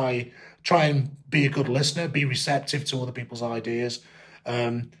 I try and be a good listener, be receptive to other people's ideas.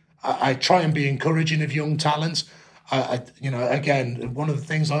 I try and be encouraging of young talents. Again, one of the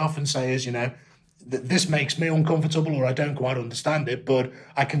things I often say is, this makes me uncomfortable or I don't quite understand it, but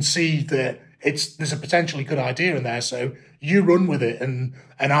I can see that there's a potentially good idea in there. So you run with it and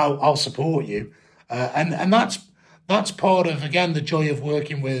I'll support you. And that's part of, again, the joy of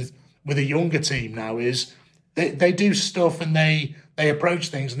working with a younger team now is they do stuff and they approach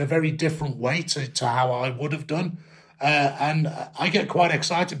things in a very different way to how I would have done. And I get quite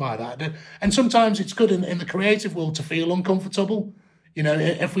excited by that. And sometimes it's good in the creative world to feel uncomfortable.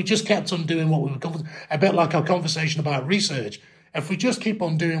 If we just kept on doing what we were comfortable, a bit like our conversation about research, if we just keep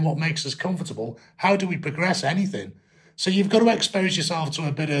on doing what makes us comfortable, how do we progress anything? So you've got to expose yourself to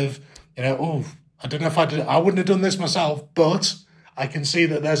a bit of, I don't know if I wouldn't have done this myself, but I can see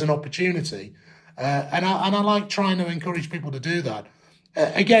that there's an opportunity. And I like trying to encourage people to do that.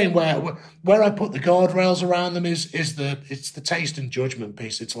 Again, where I put the guardrails around them it's the taste and judgment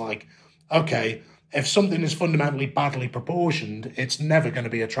piece. It's like, okay, if something is fundamentally badly proportioned, it's never going to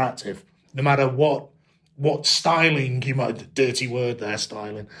be attractive, no matter what what styling you might, dirty word there,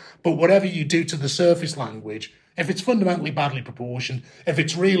 styling, but whatever you do to the surface language, if it's fundamentally badly proportioned, if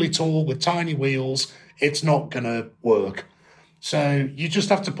it's really tall with tiny wheels, it's not going to work. So you just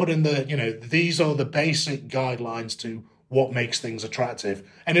have to put in these are the basic guidelines to what makes things attractive.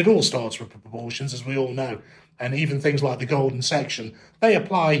 And it all starts with proportions, as we all know. And even things like the golden section, they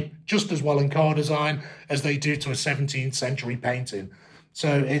apply just as well in car design as they do to a 17th century painting.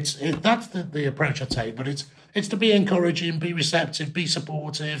 So that's the approach I take. But it's to be encouraging, be receptive, be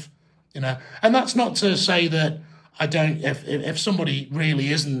supportive, And that's not to say that I don't. If somebody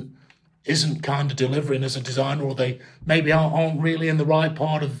really isn't kind of delivering as a designer, or they maybe aren't really in the right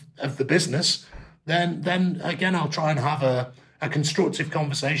part of the business, then again, I'll try and have a constructive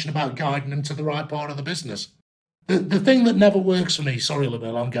conversation about guiding them to the right part of the business. The thing that never works for me, sorry,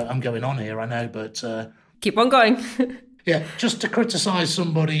 Lamille, I'm going on here, I know, but... Keep on going. Yeah, just to criticise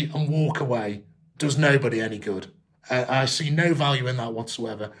somebody and walk away does nobody any good. I see no value in that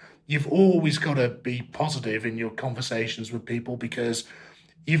whatsoever. You've always got to be positive in your conversations with people, because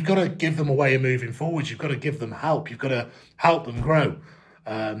you've got to give them a way of moving forward. You've got to give them help. You've got to help them grow.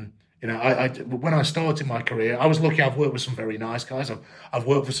 When I started my career, I was lucky. I've worked with some very nice guys. I've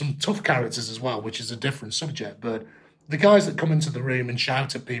worked with some tough characters as well, which is a different subject. But the guys that come into the room and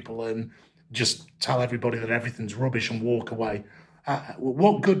shout at people and just tell everybody that everything's rubbish and walk away,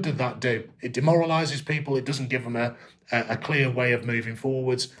 what good did that do? It demoralises people. It doesn't give them a clear way of moving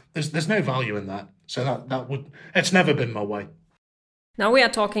forwards. There's no value in that. So it's never been my way. Now we are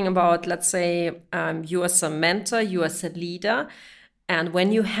talking about, let's say, you as a mentor, you as a leader, and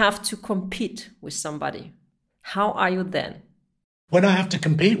when you have to compete with somebody, how are you then? When I have to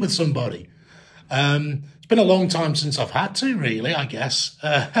compete with somebody, it's been a long time since I've had to, really, I guess.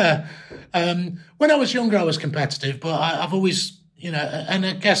 When I was younger, I was competitive, but I've always, and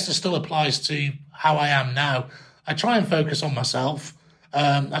I guess this still applies to how I am now. I try and focus on myself.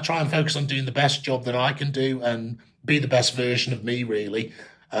 I try and focus on doing the best job that I can do and be the best version of me, really.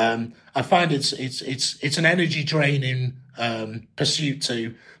 I find it's an energy draining pursuit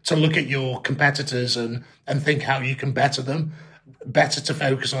to look at your competitors and think how you can better them. Better to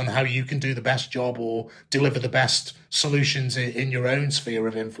focus on how you can do the best job or deliver the best solutions in your own sphere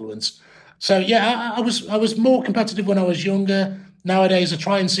of influence. So yeah, I was more competitive when I was younger. Nowadays, I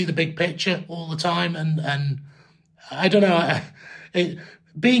try and see the big picture all the time, and I don't know.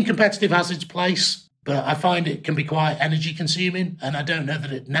 Being competitive has its place, but I find it can be quite energy consuming, and I don't know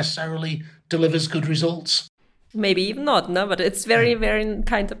that it necessarily delivers good results. Maybe even not, no, but it's very, very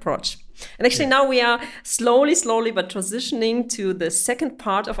kind approach. And actually now we are slowly, but transitioning to the second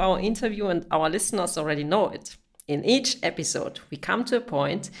part of our interview, and our listeners already know it. In each episode, we come to a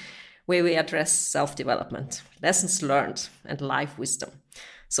point where we address self-development, lessons learned, and life wisdom.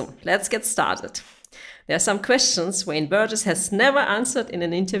 So let's get started. There are some questions Wayne Burgess has never answered in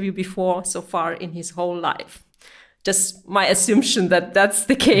an interview before so far in his whole life. Just my assumption that that's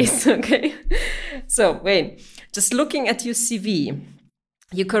the case, okay? So Wayne, just looking at your CV,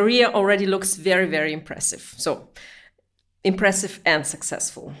 your career already looks very, very impressive. So impressive and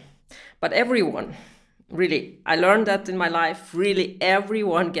successful. But everyone, really, I learned that in my life, really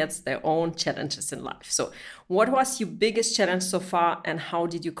everyone gets their own challenges in life. So what was your biggest challenge so far, and how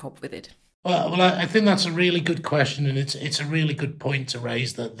did you cope with it? Well, I think that's a really good question, and it's a really good point to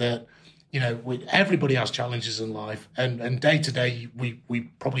raise that everybody has challenges in life, and day to day we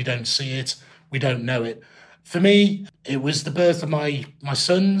probably don't see it, we don't know it. For me, it was the birth of my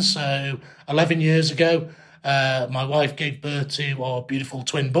sons. So 11 years ago, my wife gave birth to our beautiful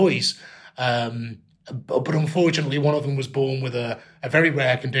twin boys. But unfortunately, one of them was born with a very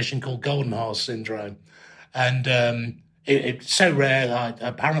rare condition called Goldenhar syndrome. And it's so rare that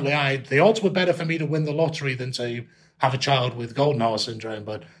apparently the odds were better for me to win the lottery than to have a child with Goldenhar syndrome.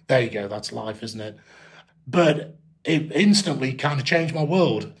 But there you go, that's life, isn't it? But it instantly kind of changed my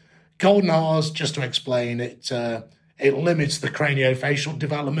world. Goldenhar's, just to explain, it limits the craniofacial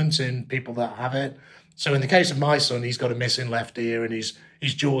development in people that have it. So in the case of my son, he's got a missing left ear and his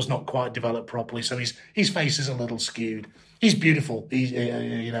jaw's not quite developed properly, so his face is a little skewed. He's beautiful. He's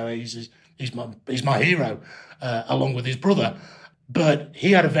my hero, along with his brother. But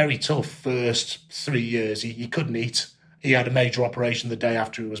he had a very tough first 3 years. He couldn't eat. He had a major operation the day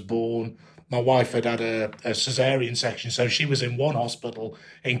after he was born. My wife had a cesarean section, so she was in one hospital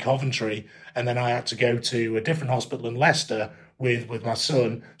in Coventry, and then I had to go to a different hospital in Leicester with my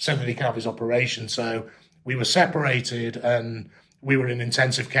son so that he could have his operation. So we were separated, and we were in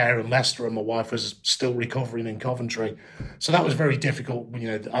intensive care in Leicester, and my wife was still recovering in Coventry. So that was very difficult.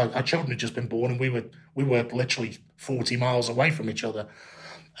 Our children had just been born, and we were literally 40 miles away from each other.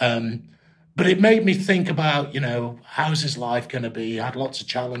 But it made me think about, how's his life going to be? He had lots of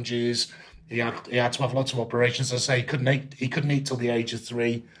challenges. He had to have lots of operations. As I say, he couldn't eat till the age of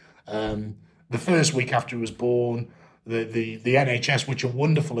 3. The first week after he was born, the NHS, which are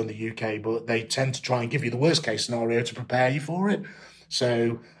wonderful in the UK, but they tend to try and give you the worst case scenario to prepare you for it.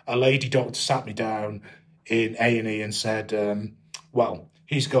 So a lady doctor sat me down in A&E and said, well,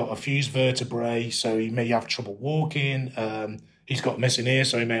 he's got a fused vertebrae, so he may have trouble walking. He's got missing ear,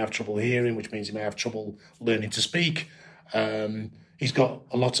 so he may have trouble hearing, which means he may have trouble learning to speak. He's got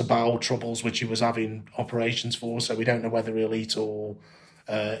a lot of bowel troubles, which he was having operations for, so we don't know whether he'll eat or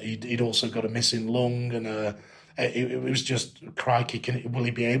he'd also got a missing lung, and it was just, crikey, will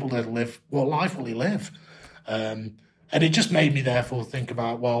he be able to live? What life will he live? And it just made me therefore think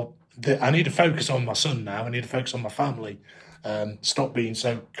about, well, I need to focus on my son now. I need to focus on my family. Stop being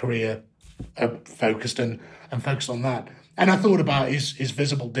so career focused and focus on that. And I thought about his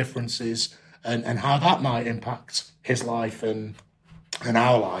visible differences and how that might impact his life and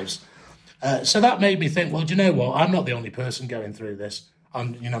our lives. So that made me think, well, do you know what? I'm not the only person going through this.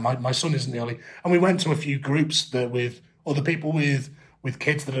 My son isn't the only. And we went to a few groups with other people with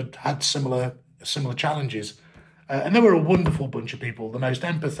kids that had similar challenges. And they were a wonderful bunch of people, the most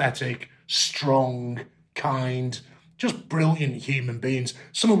empathetic, strong, kind, just brilliant human beings,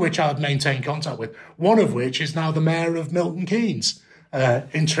 some of which I've maintained contact with, one of which is now the mayor of Milton Keynes,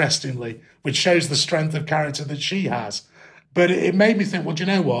 interestingly, which shows the strength of character that she has. But it made me think, well, do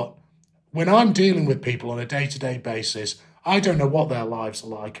you know what? When I'm dealing with people on a day-to-day basis, I don't know what their lives are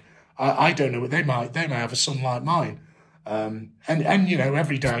like. I don't know. They may have a son like mine. And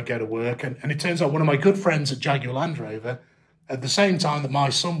every day I go to work, and it turns out one of my good friends at Jaguar Land Rover, at the same time that my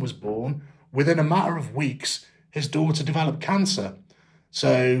son was born, within a matter of weeks, his daughter developed cancer.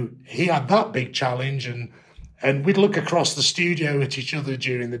 So he had that big challenge, and we'd look across the studio at each other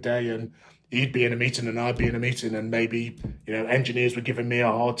during the day, and he'd be in a meeting and I'd be in a meeting, and maybe, engineers were giving me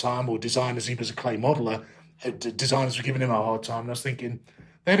a hard time, or designers, he was a clay modeller, designers were giving him a hard time. And I was thinking,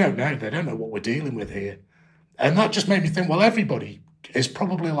 they don't know what we're dealing with here. And that just made me think, well, everybody is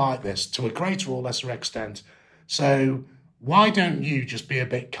probably like this to a greater or lesser extent. So why don't you just be a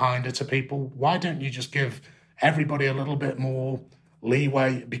bit kinder to people? Why don't you just give everybody a little bit more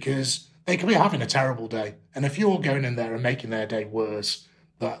leeway? Because they could be having a terrible day. And if you're going in there and making their day worse,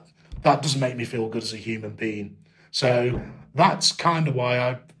 that doesn't make me feel good as a human being. So that's kind of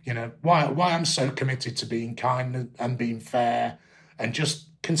why why I'm so committed to being kind and being fair and just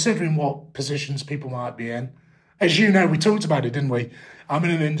considering what positions people might be in. As you know, we talked about it, didn't we? I'm in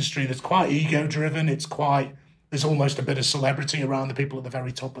an industry that's quite ego-driven. There's almost a bit of celebrity around the people at the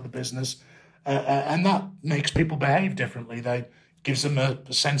very top of the business. And that makes people behave differently. That gives them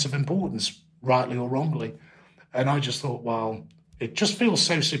a sense of importance, rightly or wrongly. And I just thought, well, it just feels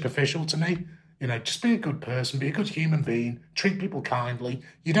so superficial to me. Just be a good person, be a good human being, treat people kindly.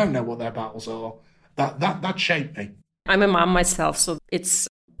 You don't know what their battles are. That shaped me. I'm a mom myself, so it's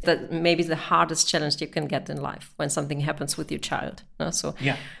that maybe the hardest challenge you can get in life when something happens with your child. So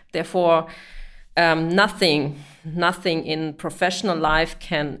yeah. Therefore, nothing in professional life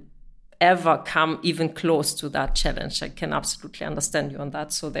can ever come even close to that challenge. I can absolutely understand you on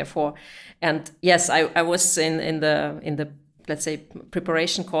that. So therefore, and yes, I was in the let's say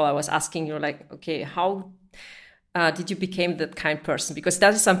preparation call. I was asking you like, okay, how did you become that kind person? Because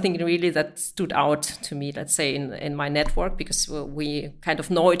that is something really that stood out to me, let's say, in my network, because we kind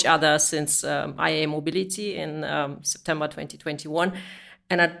of know each other since IA Mobility in September 2021.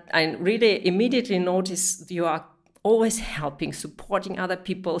 And I really immediately noticed you are always helping, supporting other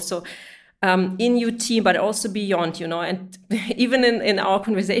people. So in your team, but also beyond, and even in our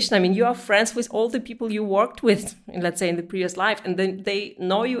conversation, I mean, you are friends with all the people you worked with, let's say, in the previous life, and then they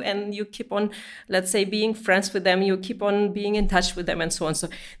know you and you keep on, let's say, being friends with them, you keep on being in touch with them and so on. So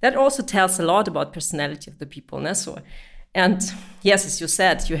that also tells a lot about personality of the people. And yes, as you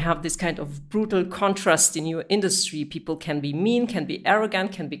said, you have this kind of brutal contrast in your industry. People can be mean, can be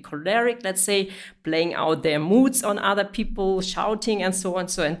arrogant, can be choleric, let's say, playing out their moods on other people, shouting and so on.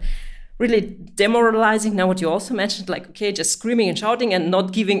 And really demoralizing. Now, what you also mentioned, like, okay, just screaming and shouting and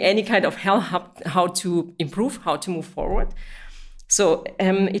not giving any kind of help how to improve, how to move forward. So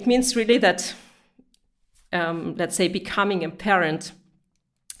it means really that, let's say, becoming a parent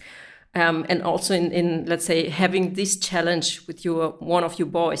and also in, let's say, having this challenge with one of your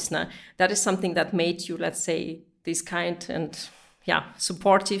boys, that is something that made you, let's say, this kind and,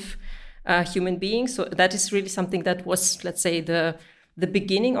 supportive human being. So that is really something that was, let's say, the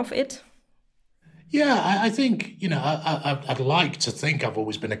beginning of it. Yeah, I think, I'd like to think I've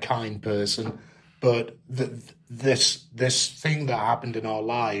always been a kind person, but this thing that happened in our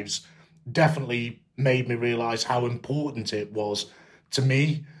lives definitely made me realise how important it was to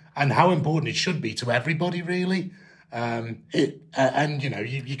me and how important it should be to everybody, really. And you know,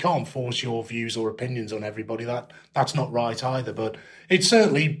 you can't force your views or opinions on everybody. That's not right either. But it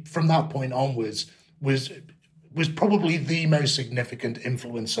certainly, from that point onwards, was probably the most significant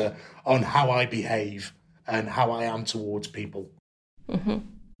influencer on how I behave and how I am towards people. Mm-hmm.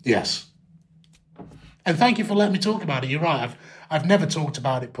 Yes. And thank you for letting me talk about it. You're right. I've never talked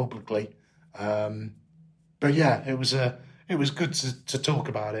about it publicly, but yeah, it was good to talk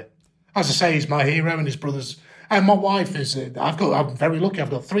about it. As I say, he's my hero, and his brothers, and my wife is. I'm very lucky. I've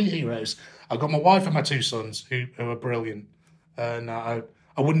got 3 heroes. I've got my wife and my 2 sons who are brilliant, and I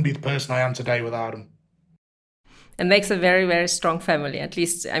wouldn't be the person I am today without them. It makes a very, very strong family, at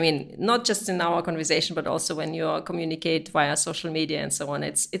least, I mean, not just in our conversation, but also when you communicate via social media and so on,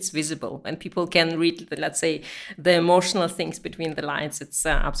 it's visible. And people can read, let's say, the emotional things between the lines. It's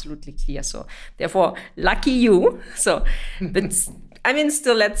absolutely clear. So therefore, lucky you. So, but I mean,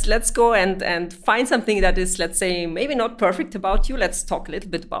 still, let's go and find something that is, let's say, maybe not perfect about you. Let's talk a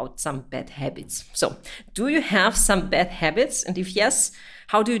little bit about some bad habits. So do you have some bad habits? And if yes,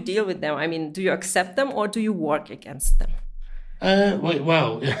 how do you deal with them? I mean, do you accept them or do you work against them?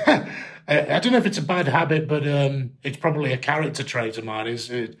 Well, I don't know if it's a bad habit, but it's probably a character trait of mine.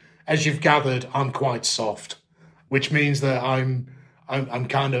 As you've gathered, I'm quite soft, which means that I'm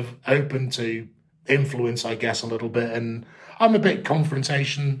kind of open to influence, I guess, a little bit, and I'm a bit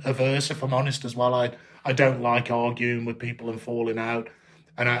confrontation averse, if I'm honest, as well. I don't like arguing with people and falling out,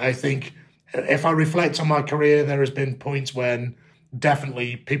 and I think if I reflect on my career, there has been points when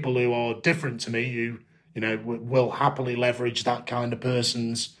definitely people who are different to me, who, you know, will happily leverage that kind of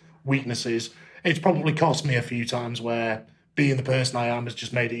person's weaknesses. It's probably cost me a few times where being the person I am has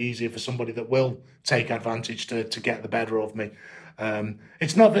just made it easier for somebody that will take advantage to get the better of me.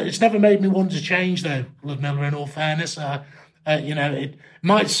 It's never made me want to change, though, Ludmilla, in all fairness. You know, it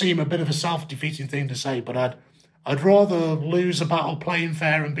might seem a bit of a self-defeating thing to say, but I'd rather lose a battle playing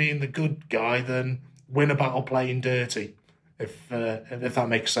fair and being the good guy than win a battle playing dirty. If that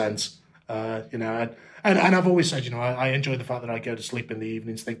makes sense, you know, and I've always said, you know, I enjoy the fact that I go to sleep in the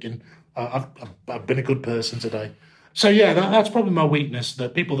evenings thinking I've been a good person today. So yeah, that's probably my weakness.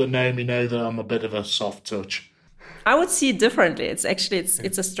 That people that know me know that I'm a bit of a soft touch. I would see it differently. It's actually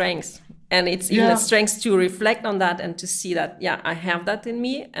it's a strength, and it's even a strength to reflect on that and to see that I have that in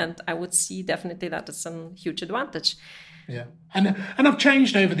me, and I would see definitely that it's a huge advantage. Yeah, and I've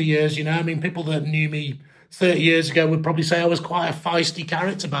changed over the years. You know, I mean, people that knew me 30 years ago would probably say I was quite a feisty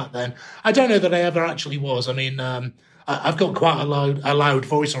character back then. I don't know that I ever actually was. I mean, I've got quite a loud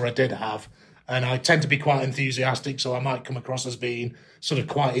voice, or I did have, and I tend to be quite enthusiastic, so I might come across as being sort of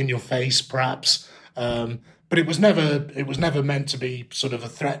quite in your face, perhaps. But it was never meant to be sort of a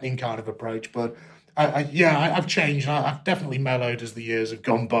threatening kind of approach. But I've changed. I've definitely mellowed as the years have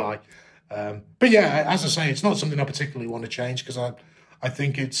gone by. But yeah, as I say, it's not something I particularly want to change, because I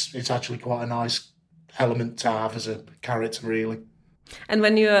think it's actually quite a nice element to have as a character, really. And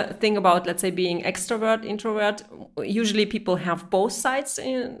when you think about, let's say, being extrovert, introvert, usually people have both sides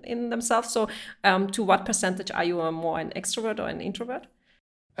in themselves. So to what percentage are you more an extrovert or an introvert?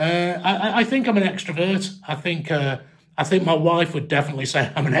 I think I'm an extrovert. I think my wife would definitely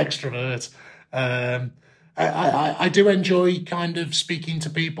say I'm an extrovert. I do enjoy kind of speaking to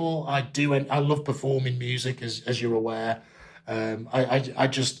people. I love performing music, as you're aware.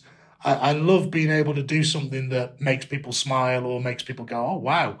 I love being able to do something that makes people smile or makes people go, oh,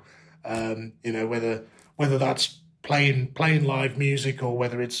 wow. You know, whether that's playing live music, or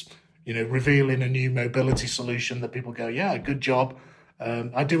whether it's, you know, revealing a new mobility solution that people go, yeah, good job.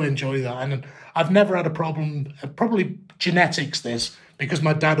 I do enjoy that. And I've never had a problem, probably genetics this, because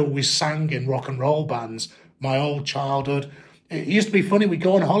my dad always sang in rock and roll bands, my old childhood. It used to be funny, we'd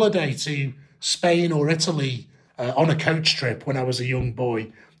go on holiday to Spain or Italy on a coach trip when I was a young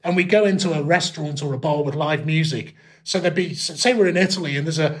boy. And we go into a restaurant or a bar with live music. So there'd be, say we're in Italy and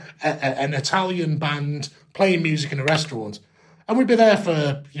there's an Italian band playing music in a restaurant. And we'd be there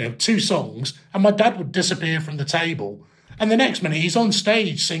for, you know, 2 songs, and my dad would disappear from the table. And the next minute he's on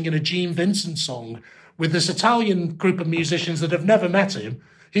stage singing a Gene Vincent song with this Italian group of musicians that have never met him.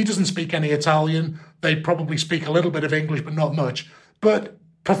 He doesn't speak any Italian. They probably speak a little bit of English, but not much. But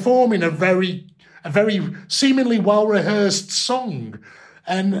performing a very seemingly well-rehearsed song.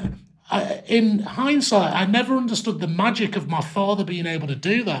 And in hindsight, I never understood the magic of my father being able to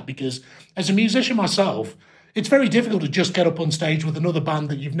do that, because as a musician myself, it's very difficult to just get up on stage with another band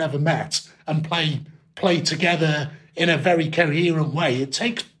that you've never met and play together in a very coherent way. It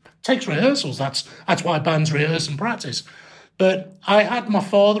takes rehearsals. That's why bands rehearse and practice. But I had my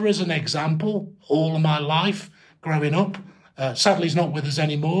father as an example all of my life growing up. Sadly, he's not with us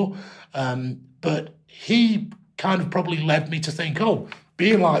anymore. But he kind of probably led me to think, oh,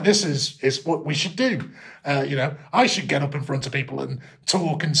 being like this is what we should do. I should get up in front of people and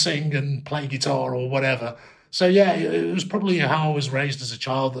talk and sing and play guitar or whatever. So yeah, it was probably how I was raised as a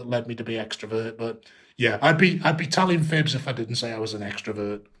child that led me to be extrovert. But yeah, I'd be telling fibs if I didn't say I was an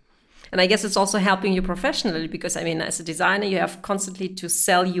extrovert. And I guess it's also helping you professionally because, I mean, as a designer, you have constantly to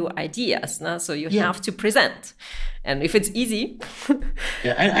sell your ideas. No? So you have to present. And if it's easy.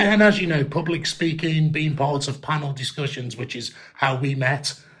 Yeah, and as you know, public speaking, being part of panel discussions, which is how we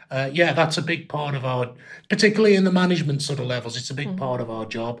met. That's a big part of our, particularly in the management sort of levels, it's a big part of our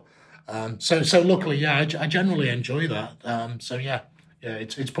job. So luckily, I generally enjoy that.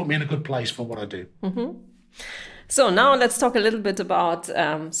 It's put me in a good place for what I do. Mm-hmm. So now let's talk a little bit about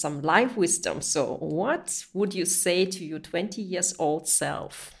some life wisdom. So what would you say to your 20 years old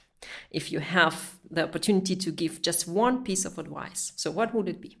self if you have the opportunity to give just one piece of advice? So what would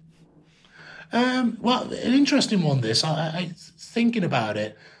it be? Well, an interesting one, this. I thinking about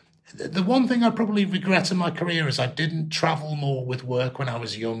it, the one thing I probably regret in my career is I didn't travel more with work when I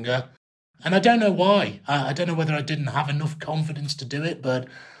was younger. And I don't know why. I don't know whether I didn't have enough confidence to do it, but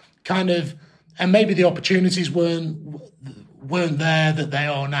kind of... And maybe the opportunities weren't there that they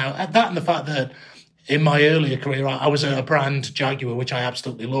are now. That and the fact that in my earlier career, I was at a brand, Jaguar, which I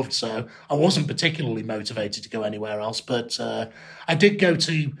absolutely loved. So I wasn't particularly motivated to go anywhere else. But I did go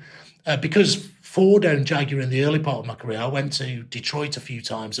to, because Ford owned Jaguar in the early part of my career, I went to Detroit a few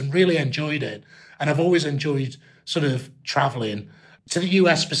times and really enjoyed it. And I've always enjoyed sort of traveling to the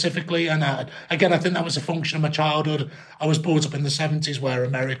US specifically. And again, I think that was a function of my childhood. I was brought up in the 70s where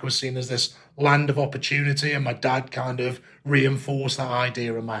America was seen as this land of opportunity, and my dad kind of reinforced that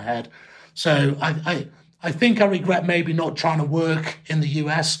idea in my head. So I think I regret maybe not trying to work in the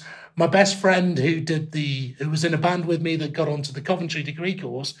US. My best friend who was in a band with me that got onto the Coventry degree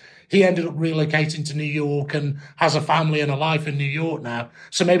course, he ended up relocating to New York and has a family and a life in New York now.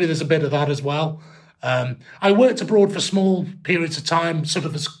 So maybe there's a bit of that as well. I worked abroad for small periods of time, sort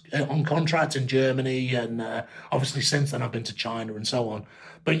of on contract in Germany, and obviously since then I've been to China and so on.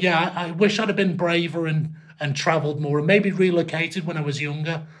 But yeah, I wish I'd have been braver and travelled more, and maybe relocated when I was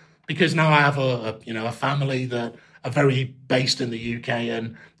younger, because now I have a family that are very based in the UK,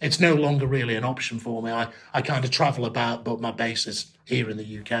 and it's no longer really an option for me. I kind of travel about, but my base is here in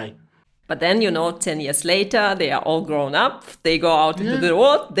the UK. But then, 10 years later, they are all grown up. They go out into the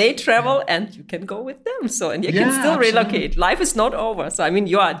world, they travel, and you can go with them. So, and you can still relocate. Life is not over. So, I mean,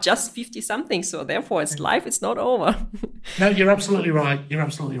 you are just 50 something. So therefore, life is not over. No, you're absolutely right. You're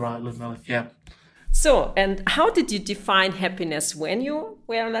absolutely right, Ludmila. Yeah. So, and how did you define happiness when you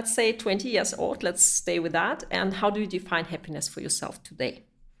were, let's say, 20 years old? Let's stay with that. And how do you define happiness for yourself today?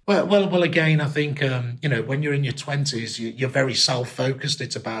 Well. Again, I think when you're in your 20s, you're very self-focused.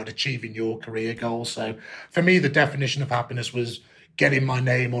 It's about achieving your career goals. So, for me, the definition of happiness was getting my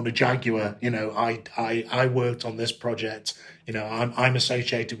name on a Jaguar. I worked on this project. I'm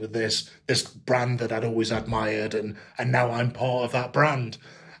associated with this brand that I'd always admired, and now I'm part of that brand.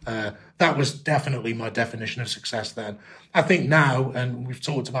 That was definitely my definition of success then. I think now, and we've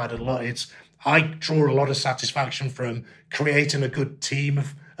talked about it a lot, I draw a lot of satisfaction from creating a good team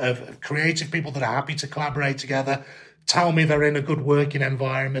of creative people that are happy to collaborate together, tell me they're in a good working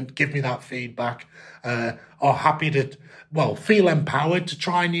environment, give me that feedback, are happy to, feel empowered to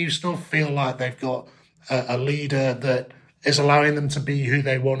try new stuff, feel like they've got a leader that is allowing them to be who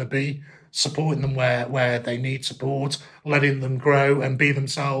they want to be, supporting them where they need support, letting them grow and be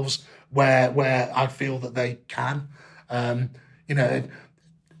themselves where I feel that they can. The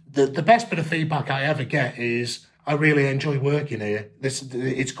best bit of feedback I ever get is, I really enjoy working here.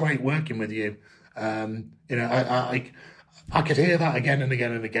 It's great working with you. I could hear that again and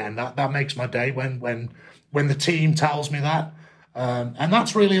again and again. That makes my day when the team tells me that, and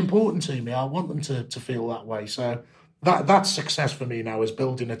that's really important to me. I want them to feel that way. So that's success for me now, is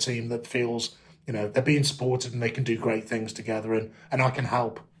building a team that feels they're being supported and they can do great things together, and I can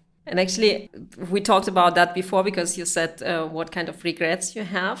help. And actually, we talked about that before, because you said what kind of regrets you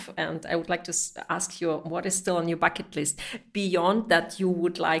have. And I would like to ask you, what is still on your bucket list beyond that you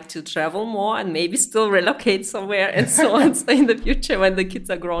would like to travel more and maybe still relocate somewhere and so on in the future when the kids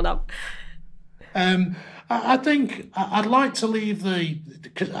are grown up? I think I'd like to leave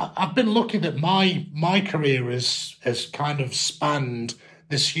because I've been lucky that my career has kind of spanned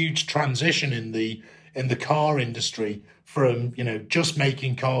this huge transition in the car industry, from just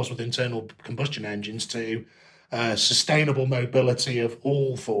making cars with internal combustion engines to sustainable mobility of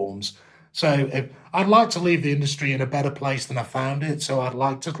all forms. So I'd like to leave the industry in a better place than I found it. So I'd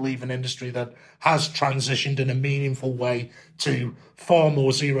like to leave an industry that has transitioned in a meaningful way to far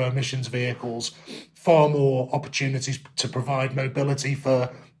more zero emissions vehicles, far more opportunities to provide mobility for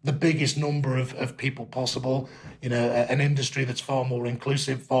the biggest number of people possible. An industry that's far more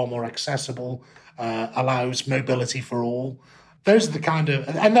inclusive, far more accessible, allows mobility for all. Those are the kind of,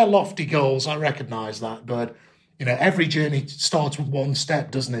 and they're lofty goals, I recognise that, but every journey starts with one step,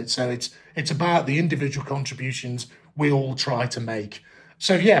 doesn't it? So it's about the individual contributions we all try to make.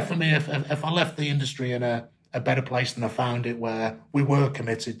 So yeah, for me, if I left the industry in a better place than I found it, where we were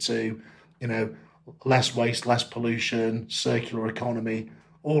committed to, less waste, less pollution, circular economy,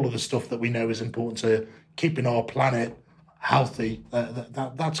 all of the stuff that we know is important to keeping our planet healthy,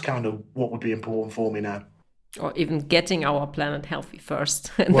 that's kind of what would be important for me now. Or even getting our planet healthy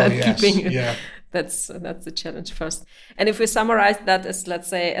first, and then keeping it. That's the challenge first. And if we summarize that as, let's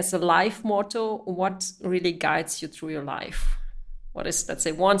say, as a life motto, what really guides you through your life? What is, let's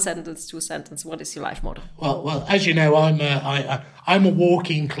say, one sentence, two sentences? What is your life motto? Well, as you know, I'm a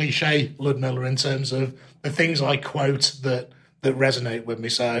walking cliche, Ludmilla, in terms of the things I quote that resonate with me.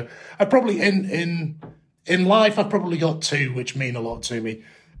 So I probably in life I've probably got two which mean a lot to me.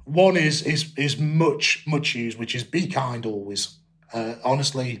 One is much used, which is be kind always.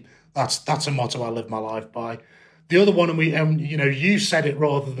 Honestly, that's a motto I live my life by. The other one, and you said it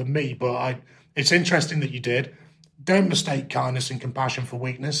rather than me, but it's interesting that you did. Don't mistake kindness and compassion for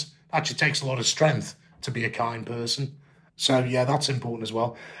weakness. It actually takes a lot of strength to be a kind person. So yeah, that's important as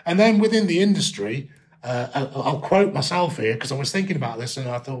well. And then within the industry, I'll quote myself here because I was thinking about this and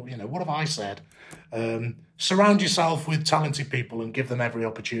I thought, what have I said? Surround yourself with talented people and give them every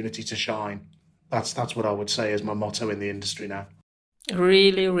opportunity to shine. That's what I would say is my motto in the industry now.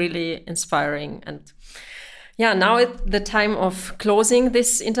 Really, really inspiring. And yeah, now it's the time of closing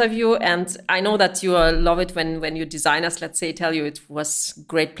this interview. And I know that you love it when your designers, let's say, tell you it was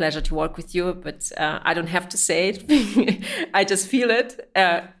great pleasure to work with you, but I don't have to say it. I just feel it.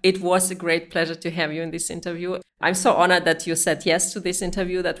 It was a great pleasure to have you in this interview. I'm so honored that you said yes to this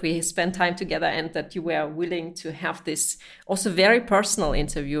interview, that we spent time together and that you were willing to have this also very personal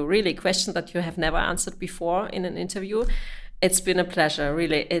interview, really question that you have never answered before in an interview. It's been a pleasure,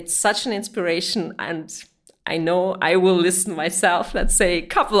 really. It's such an inspiration, and I know I will listen myself, let's say, a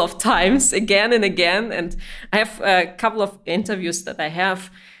couple of times again and again. And I have a couple of interviews that I have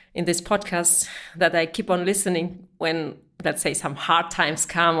in this podcast that I keep on listening when, let's say, some hard times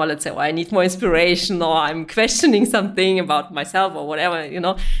come, or let's say, I need more inspiration, or I'm questioning something about myself or whatever,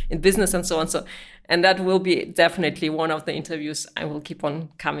 in business and so on. So, and that will be definitely one of the interviews I will keep on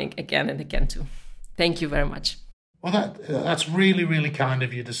coming again and again to. Thank you very much. Well, that's really, really kind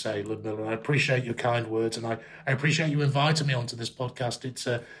of you to say, Ludmilla. I appreciate your kind words, and I appreciate you inviting me onto this podcast.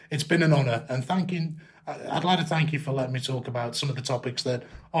 It's been an honour, and I'd like to thank you for letting me talk about some of the topics that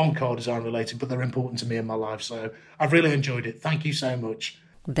aren't car design related, but they're important to me in my life. So I've really enjoyed it. Thank you so much.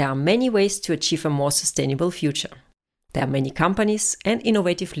 There are many ways to achieve a more sustainable future. There are many companies and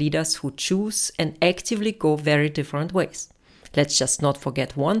innovative leaders who choose and actively go very different ways. Let's just not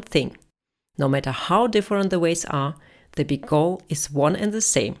forget one thing. No matter how different the ways are, the big goal is one and the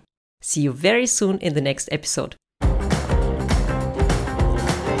same. See you very soon in the next episode.